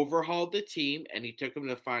he overhauled the team, and he took them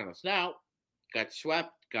to the finals. Now, got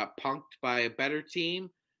swept, got punked by a better team.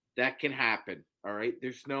 That can happen, all right?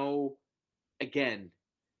 There's no, again,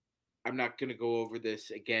 I'm not going to go over this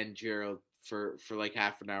again, Gerald, for like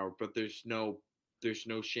half an hour, but there's no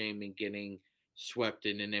shame in getting swept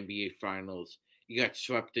in an NBA Finals. You got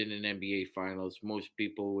swept in an NBA Finals. Most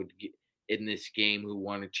people would in this game who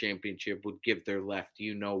won a championship would give their left.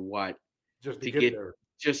 You know what? Just to get there.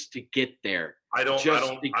 Just to get there. I don't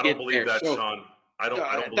believe that, So, Sean. I don't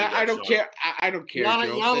believe that. I don't Sean. care. I don't care.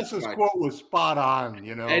 Joe. Giannis's quote was spot on.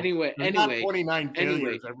 Anyway, There's not 29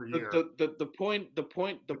 failures every year. The point there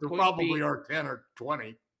probably probably are 10 or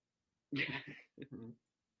 20.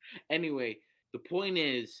 Anyway, the point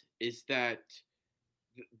is that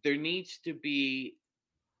there needs to be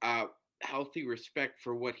healthy respect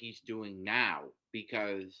for what he's doing now,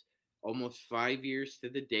 because almost 5 years to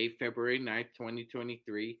the day, February 9th,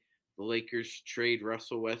 2023, the Lakers trade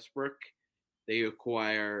Russell Westbrook. They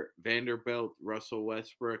acquire Vanderbilt, Russell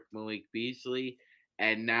Westbrook, Malik Beasley,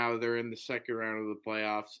 and now they're in the second round of the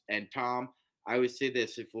playoffs. And Tom, I would say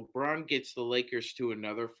this, if LeBron gets the Lakers to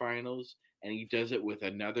another finals, and he does it with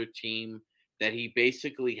another team that he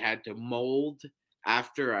basically had to mold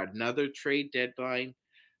after another trade deadline.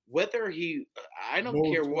 Whether I don't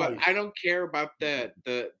care what, I don't care about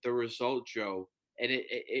the result, Joe, and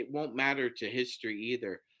it won't matter to history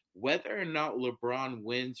either. Whether or not LeBron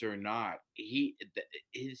wins or not,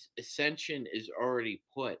 his ascension is already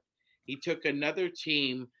put. He took another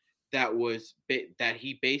team that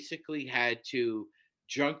he basically had to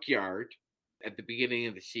junkyard at the beginning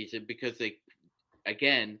of the season because they,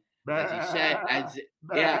 again, as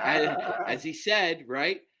he said,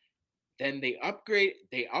 right? Then they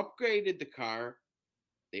upgraded the car.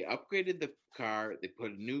 They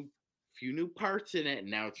put a few new parts in it,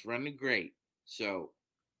 and now it's running great. So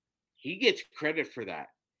he gets credit for that.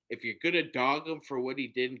 If you're gonna dog him for what he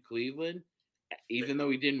did in Cleveland, even though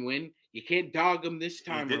he didn't win, you can't dog him this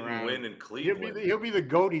time around. He didn't win in Cleveland. He'll be the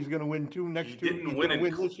GOAT. He's going to win 2 next year. He's going to win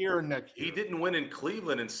this year and next year. He didn't win in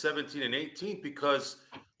Cleveland in 17 and 18 because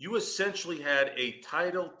you essentially had a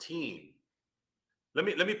title team. Let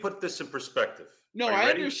me put this in perspective. No, I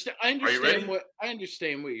understand. I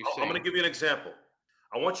understand what you're saying. I'm going to give you an example.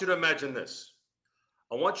 I want you to imagine this.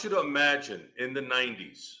 I want you to imagine in the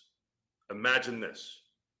 90s. Imagine this.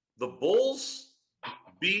 The Bulls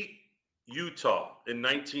beat Utah in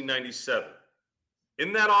 1997.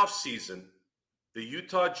 In that offseason, the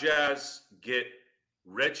Utah Jazz get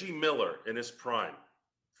Reggie Miller in his prime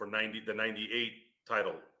for the 98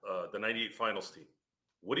 title, the 98 finals team.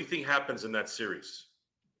 What do you think happens in that series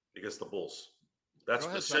against the Bulls? That's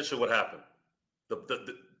essentially what happened.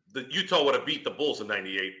 The Utah would have beat the Bulls in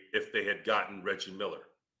 98 if they had gotten Reggie Miller.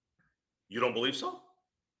 You don't believe so?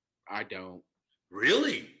 I don't.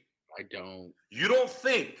 Really? I don't. You don't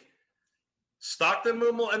think Stockton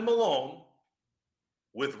and Malone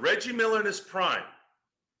with Reggie Miller in his prime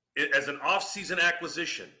as an off-season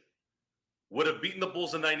acquisition would have beaten the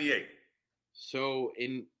Bulls in 98? So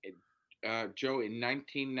Joe, in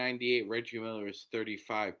 1998, Reggie Miller is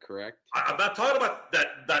 35, correct? I'm not talking about that.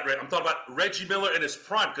 I'm talking about Reggie Miller in his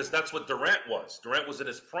prime because that's what Durant was. Durant was in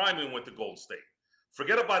his prime when he went to Golden State.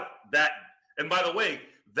 Forget about that. And by the way,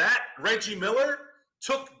 that Reggie Miller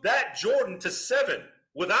took that Jordan to 7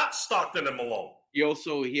 without Stockton and Malone. He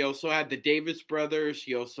also had the Davis brothers.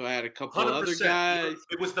 He also had a couple of other guys.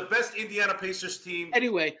 It was the best Indiana Pacers team.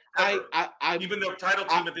 Anyway, ever. I even their title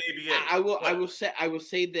team in the ABA. I will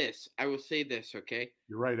say this. Okay.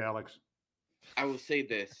 You're right, Alex. I will say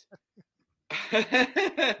this.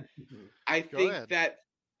 I think that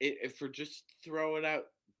if we're just throwing out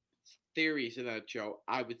theories about Joe,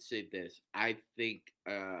 I would say this. I think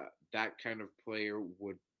that kind of player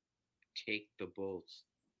would take the Bulls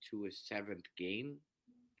to a 7th game,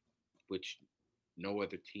 which no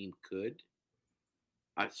other team could.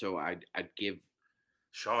 So I'd give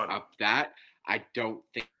Sean up that. I don't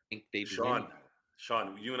think they'd win.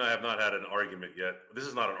 Sean, you and I have not had an argument yet. This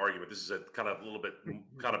is not an argument. This is a kind of a little bit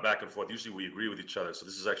kind of back and forth. Usually we agree with each other, so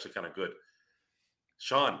this is actually kind of good.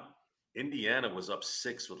 Sean, Indiana was up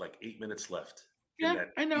 6 with like 8 minutes left. Yeah, in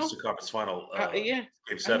that I know. Eastern Conference Final. Game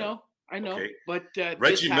 7. I know. Okay. But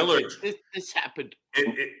Reggie Miller. This happened.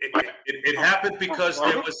 It happened because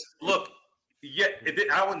there was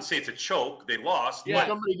I wouldn't say it's a choke. They lost. Yeah.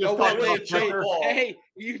 Somebody just talked about pressure. Hey,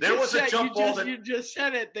 there was a jump ball. You just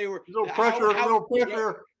said it. They were no pressure. No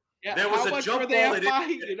pressure. Yeah, there was a jump ball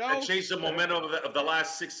that changed the momentum of the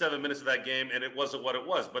last 6-7 minutes of that game, and it wasn't what it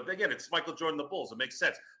was. But again, it's Michael Jordan, the Bulls. It makes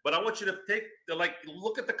sense. But I want you to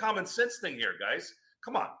look at the common sense thing here, guys.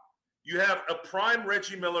 Come on. You have a prime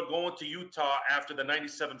Reggie Miller going to Utah after the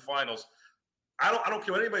 97 finals. I don't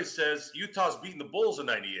care what anybody says. Utah's beating the Bulls in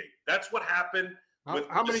 98. That's what happened.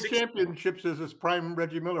 How many championships has this prime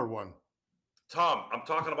Reggie Miller won? Tom, I'm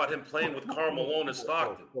talking about him playing with Karl Malone and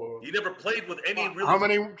Stockton. He never played with any really. How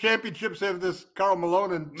many championships have this Karl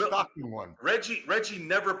Malone and Stockton won? Reggie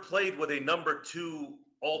never played with a number 2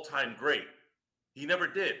 all-time great. He never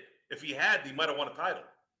did. If he had, he might have won a title.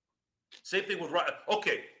 Same thing with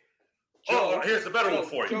okay. Joe, here's the better one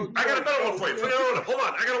for you. I got a better one for you. Hold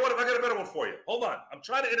on. I got a better one for you. Hold on. I'm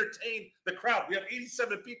trying to entertain the crowd. We have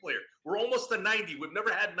 87 people here. We're almost to 90. We've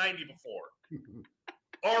never had 90 before.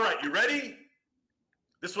 All right, you ready?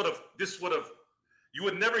 This would have. You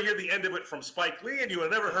would never hear the end of it from Spike Lee, and you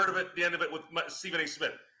would have never heard of it, the end of it with Stephen A.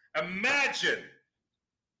 Smith. Imagine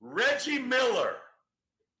Reggie Miller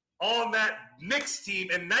on that Knicks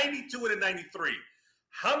team in 92 and in 93.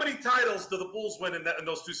 How many titles do the Bulls win in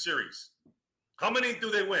those 2 series? How many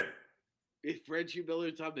do they win? If Reggie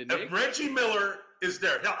Miller's on the Knicks? If Reggie Miller is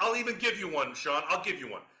there. Now, I'll even give you one, Sean. I'll give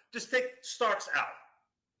you one. Just take Starks out.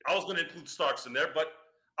 I was going to include Starks in there, but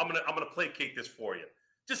I'm gonna placate this for you.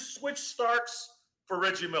 Just switch Starks for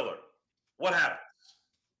Reggie Miller. What happens?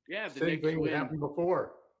 Yeah, the Same Knicks thing that win. happened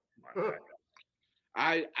before.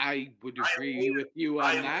 I would I agree live- with you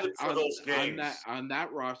I on that live for those games. on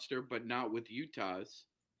that roster, but not with Utah's.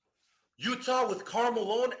 Utah with Karl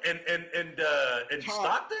Malone and Tom-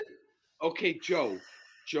 Stockton Okay, Joe.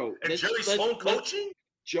 and Jerry Sloan coaching.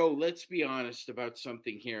 Joe, let's be honest about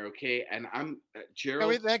something here, okay? And I'm Can Gerald.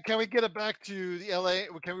 we get it back to the LA?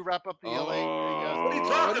 Can we wrap up the LA? What are you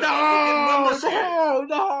talking about? We're getting numbers here.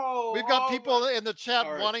 No. We've got people in the chat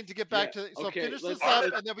All right. wanting to get back Yeah, to. So okay, finish this let's- up,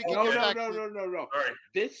 let's- and then we can No. get back to. No. All right.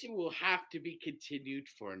 This will have to be continued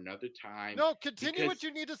for another time. No, continue what because-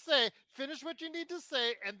 you need to say. Finish what you need to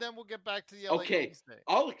say, and then we'll get back to the LA Okay, Kings thing.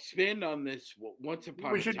 I'll expand on this once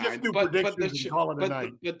upon We a should time. just do but predictions and call it a but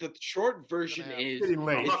night. the short version Gonna have- is Getting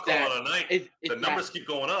late. I'm is not that calling it a night. is The numbers keep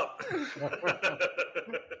going up.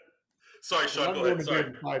 Sorry, Sean. I'm Go going ahead. to Sorry.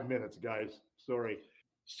 give 5 minutes, guys. Sorry.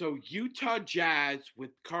 so Utah Jazz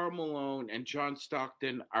with Karl Malone and John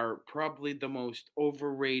Stockton are probably the most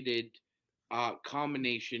overrated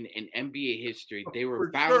combination in NBA history. They were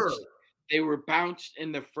For bounced. sure. They were bounced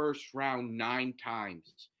in the first round 9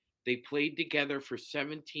 times. They played together for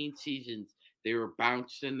 17 seasons. They were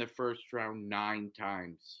bounced in the first round 9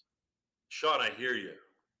 times. Sean, I hear you,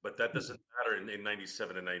 but that doesn't matter in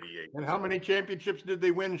 97 and 98. And how many championships did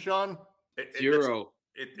they win, Sean? It's- 0.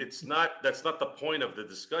 it's not. That's not the point of the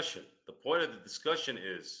discussion. The point of the discussion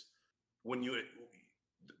is when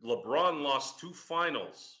LeBron lost 2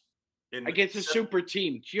 finals Against a super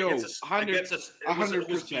team, Joe. against it was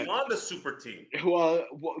 100%. beyond the super team. Well,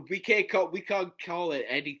 we can't call it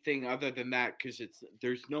anything other than that because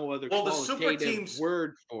there's no other Well, the super qualitative teams-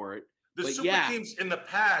 word for it. The But super yeah. teams in the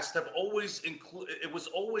past have always included. It was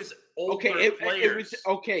always older Okay, it players. was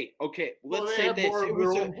okay. Well, Let's they say have this. more It of their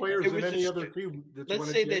was own players it than was any a- other team. That's Let's won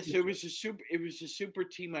a say this. It championship. was a super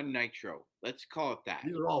team on Nitro. Let's call it that.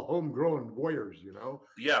 These are all homegrown warriors, you know.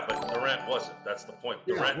 Yeah, but Durant wasn't. That's the point.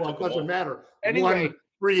 Yeah, Durant well, it took them doesn't over. matter. Anyway. One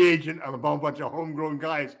free agent and a bunch of homegrown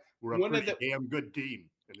guys were a One of pretty damn good team,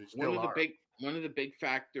 and they One still of the are. one of the big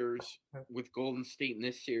factors with Golden State in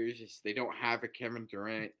this series is they don't have a Kevin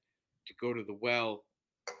Durant to go to the well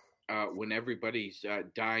when everybody's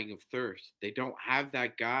dying of thirst. They don't have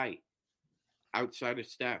that guy outside of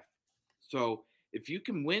Steph. So if you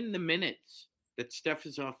can win the minutes that Steph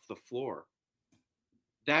is off the floor,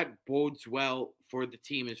 that bodes well for the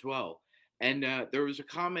team as well. And there was a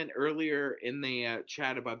comment earlier in the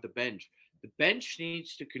chat about the bench. The bench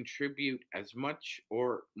needs to contribute as much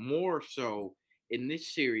or more so in this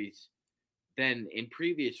series than in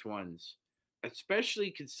previous ones, especially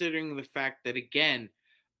considering the fact that, again,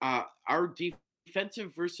 our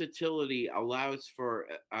defensive versatility allows for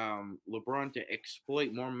LeBron to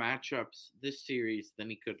exploit more matchups this series than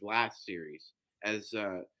he could last series. As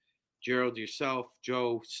Gerald, yourself,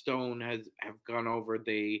 Joe, Stone have gone over,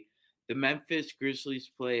 the Memphis Grizzlies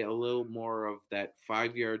play a little more of that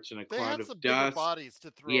 5 yards in a They cloud had of some bigger dust. bodies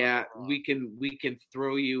to throw. Yeah, at LeBron. we can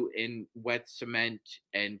throw you in wet cement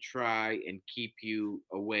and try and keep you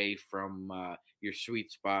away from your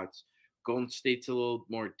sweet spots. Golden State's a little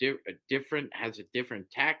more different, has a different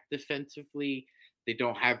tact defensively. They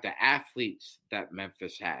don't have the athletes that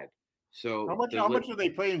Memphis had. So How much are they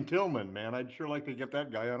paying Tillman, man? I'd sure like to get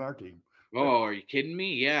that guy on our team. Oh, are you kidding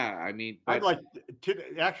me? Yeah, I mean, I'd like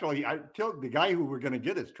to actually. The guy who we're going to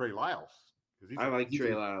get is Trey Lyles. 'Cause I like he's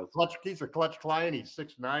Trey a Lyles. He's a clutch client. He's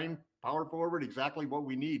 6'9", power forward, exactly what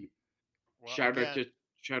we need. Well, Shout out again,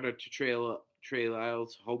 to Trey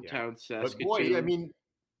Lyles, hometown But Saskatoon. boy, I mean,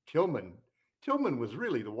 Tillman was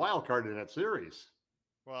really the wild card in that series.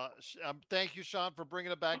 Well, thank you, Sean, for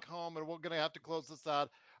bringing it back home, and we're going to have to close this out.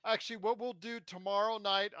 Actually, what we'll do tomorrow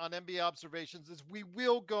night on NBA Observations is we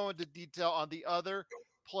will go into detail on the other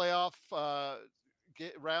playoff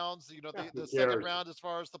rounds. You know, Yeah, the who second cares? round as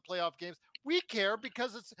far as the playoff games. We care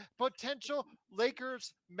because it's potential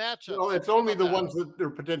Lakers matchups. Well, it's Think only about the that. ones that are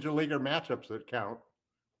potential Laker matchups that count.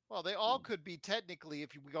 Well, they all could be technically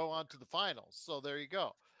if you go on to the finals. So there you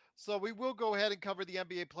go. So we will go ahead and cover the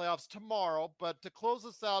NBA playoffs tomorrow. But to close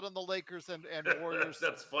us out on the Lakers and Warriors,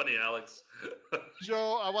 That's funny, Alex.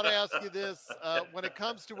 Joe, I want to ask you this. When it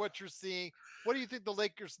comes to what you're seeing, what do you think the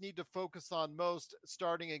Lakers need to focus on most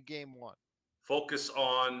starting in game 1? Focus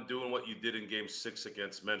on doing what you did in Game 6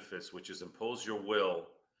 against Memphis, which is impose your will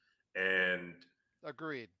and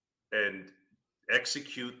Agreed.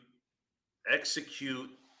 execute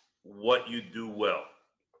what you do well.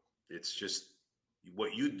 It's just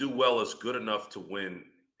what you do well is good enough to win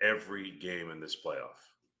every game in this playoff,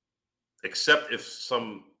 except if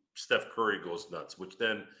some Steph Curry goes nuts, which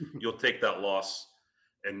then you'll take that loss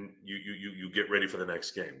and you get ready for the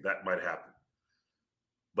next game. That might happen.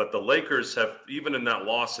 But the Lakers have, even in that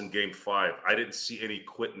loss in Game 5, I didn't see any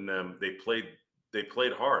quit in them. They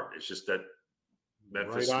played hard. It's just that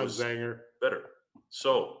Memphis Right on, was Zanger. better.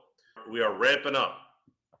 So we are ramping up.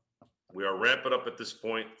 We are ramping up at this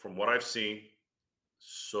point from what I've seen.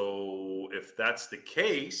 So if that's the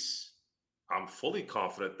case, I'm fully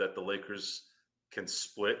confident that the Lakers can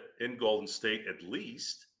split in Golden State at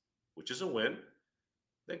least, which is a win.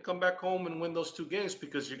 Then come back home and win those 2 games,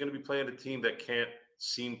 because you're going to be playing a team that can't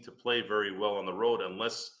seem to play very well on the road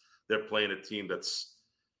unless they're playing a team that's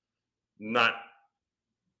not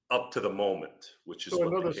up to the moment, which is So what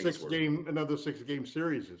another the Kings were. another 6-game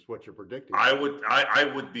series is what you're predicting. I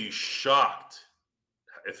would be shocked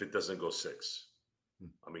if it doesn't go 6.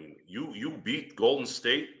 I mean, you beat Golden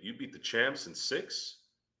State, you beat the champs in 6.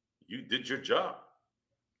 You did your job.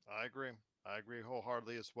 I agree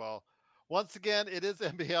wholeheartedly as well. Once again, it is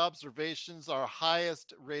NBA Observations, our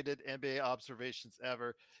highest rated NBA Observations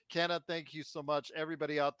ever. Kenna, thank you so much.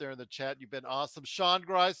 Everybody out there in the chat, you've been awesome. Sean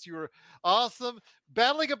Grice, you were awesome.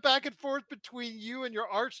 Battling it back and forth between you and your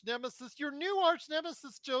arch nemesis, your new arch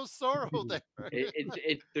nemesis, Joe Soro. There.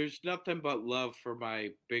 There's nothing but love for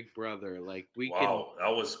my big brother. Like Wow, that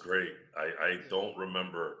was great. I don't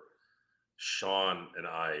remember Sean and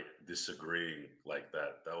I disagreeing like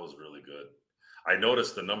that. That was really good. I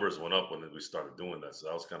noticed the numbers went up when we started doing that, so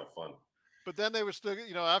that was kind of fun. But then they were still,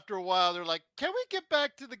 after a while, they're like, "Can we get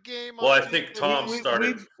back to the game?" Well, I think Tom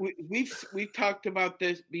started. We've talked about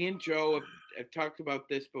this. Me and Joe have talked about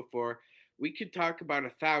this before. We could talk about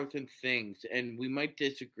 1,000 things, and we might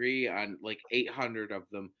disagree on like 800 of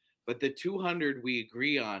them. But the 200 we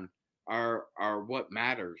agree on are what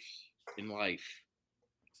matters in life.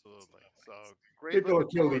 Absolutely. So great. People have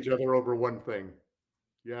killed each other over one thing.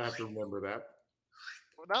 You have to remember that.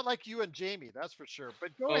 Well, not like you and Jamie, that's for sure.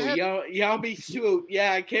 But go Oh, ahead. y'all be swoop.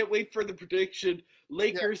 Yeah, I can't wait for the prediction.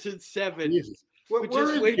 Lakers in 7. Jesus. Where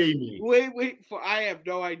is Jamie? Wait for. I have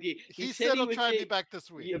no idea. He said he'll try to be back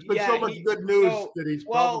this week. It's been so much good news that he's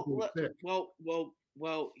probably sick. Well.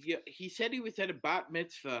 Yeah, he said he was at a bat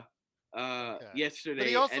mitzvah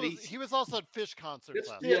yesterday. But he was also at Fish concerts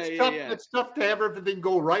last night. It's tough to have everything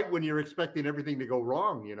go right when you're expecting everything to go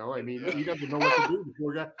wrong. I mean, you got to know what to do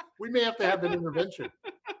before we may have to have an intervention.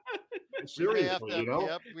 Seriously,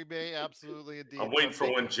 Yep, we may absolutely indeed. I'm waiting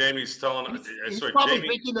for when Jamie's telling. He's probably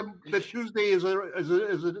thinking that Tuesday is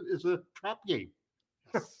a trap game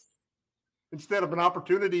instead of an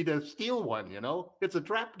opportunity to steal one. It's a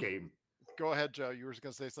trap game. Go ahead, Joe. You were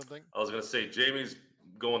going to say something. I was going to say Jamie's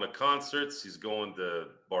going to concerts. He's going to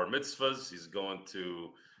bar mitzvahs. He's going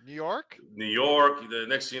to New York. The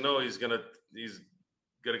next thing you know, he's gonna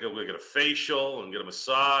go get a facial and get a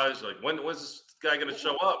massage. Like when's this guy gonna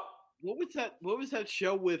show up? What was that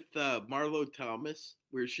show with Marlo Thomas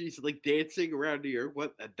where she's like dancing around New York?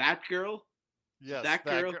 What, that girl? Yes, that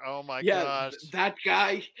girl. Oh my gosh, that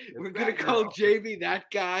guy. We're gonna call Jamie that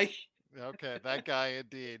guy. Okay, that guy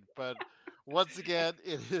indeed. But once again,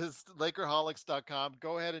 it is Lakerholics.com.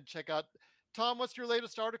 Go ahead and check out. Tom, what's your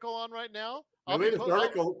latest article on right now? My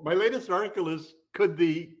latest article is: could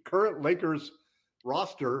the current Lakers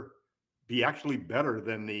roster be actually better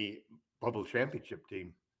than the bubble championship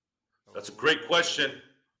team? That's a great question.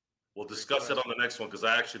 We'll discuss it on the next one because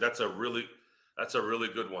that's a really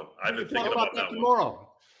good one. I've been thinking about that tomorrow.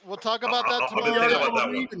 We'll talk about that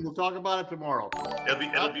tomorrow. We'll talk about it tomorrow.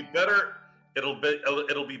 It'll be better.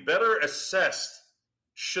 It'll be better assessed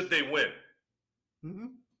should they win. Mm-hmm.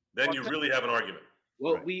 Then you really have an argument.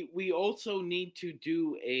 Well, right. we also need to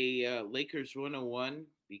do a Lakers 101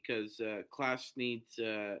 because class needs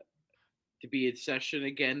to be in session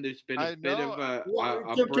again. There's been a bit of a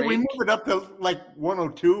break. Can we move it up to like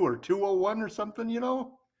 102 or 201 or something,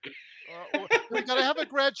 we got to have a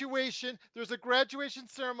graduation. There's a graduation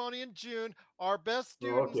ceremony in June. Our best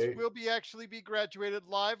students will actually be graduated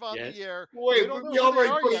live on the air. Wait, we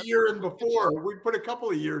already put a year in before. We put a couple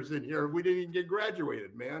of years in here. We didn't even get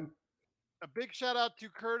graduated, man. A big shout out to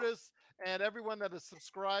Curtis and everyone that has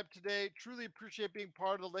subscribed today. Truly appreciate being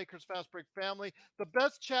part of the Lakers Fast Break family. The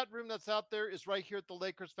best chat room that's out there is right here at the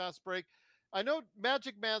Lakers Fast Break. I know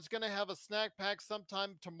Magic Man's going to have a snack pack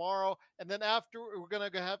sometime tomorrow. And then after, we're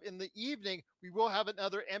going to have in the evening, we will have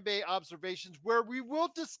another NBA Observations where we will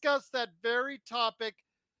discuss that very topic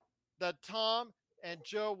that Tom and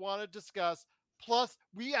Joe want to discuss. Plus,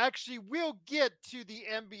 we actually will get to the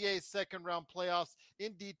NBA second round playoffs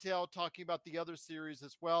in detail, talking about the other series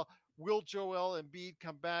as well. Will Joel Embiid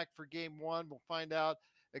come back for game 1? We'll find out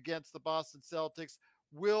against the Boston Celtics.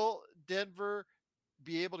 Will Denver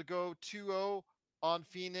be able to go 2-0 on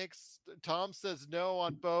Phoenix? Tom says no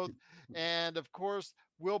on both. And of course,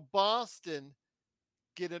 will Boston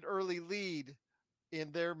get an early lead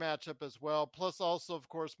in their matchup as well. Plus, also, of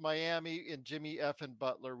course, Miami and Jimmy Effin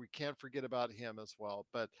Butler. We can't forget about him as well.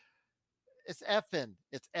 But it's Effin.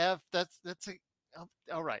 It's F. That's a.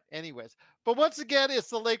 All right. Anyways, but once again, it's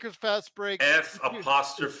the Lakers fast break. F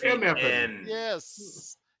apostrophe N.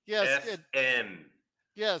 Yes. Yes. F N.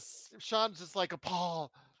 Yes. Sean's just like a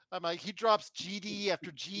Paul. I'm like, he drops GD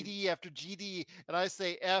after GD after GD, and I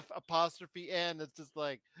say F apostrophe N. It's just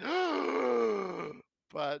like,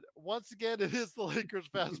 but once again, it is the Lakers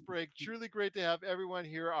fast break. Truly great to have everyone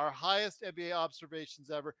here. Our highest NBA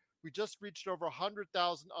observations ever. We just reached over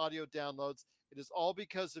 100,000 audio downloads. It is all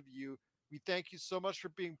because of you. We thank you so much for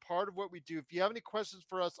being part of what we do. If you have any questions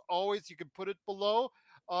for us, always you can put it below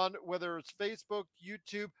on whether it's Facebook,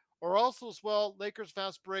 YouTube, or also as well, Lakers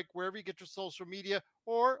Fast Break, wherever you get your social media,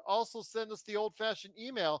 or also send us the old-fashioned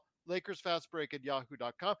email,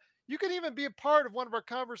 LakersFastBreak@yahoo.com. You can even be a part of one of our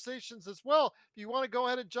conversations as well. If you want to go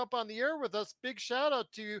ahead and jump on the air with us, big shout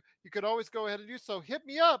out to you. You could always go ahead and do so. Hit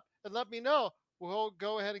me up and let me know. We'll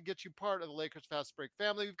go ahead and get you part of the Lakers Fast Break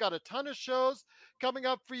family. We've got a ton of shows coming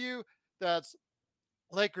up for you. That's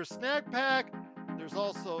Lakers Snack Pack. There's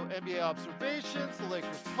also NBA Observations, the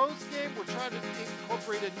Lakers Postgame. We're trying to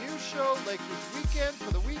incorporate a new show, Lakers Weekend,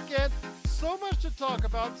 for the weekend. So much to talk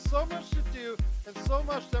about, so much to do, and so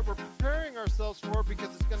much that we're preparing ourselves for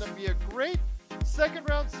because it's going to be a great second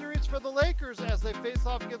round series for the Lakers as they face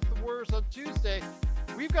off against the Warriors on Tuesday.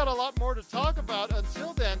 We've got a lot more to talk about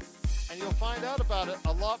until then, and you'll find out about it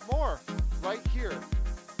a lot more right here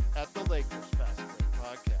at the Lakers Fast Break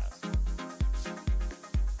Podcast.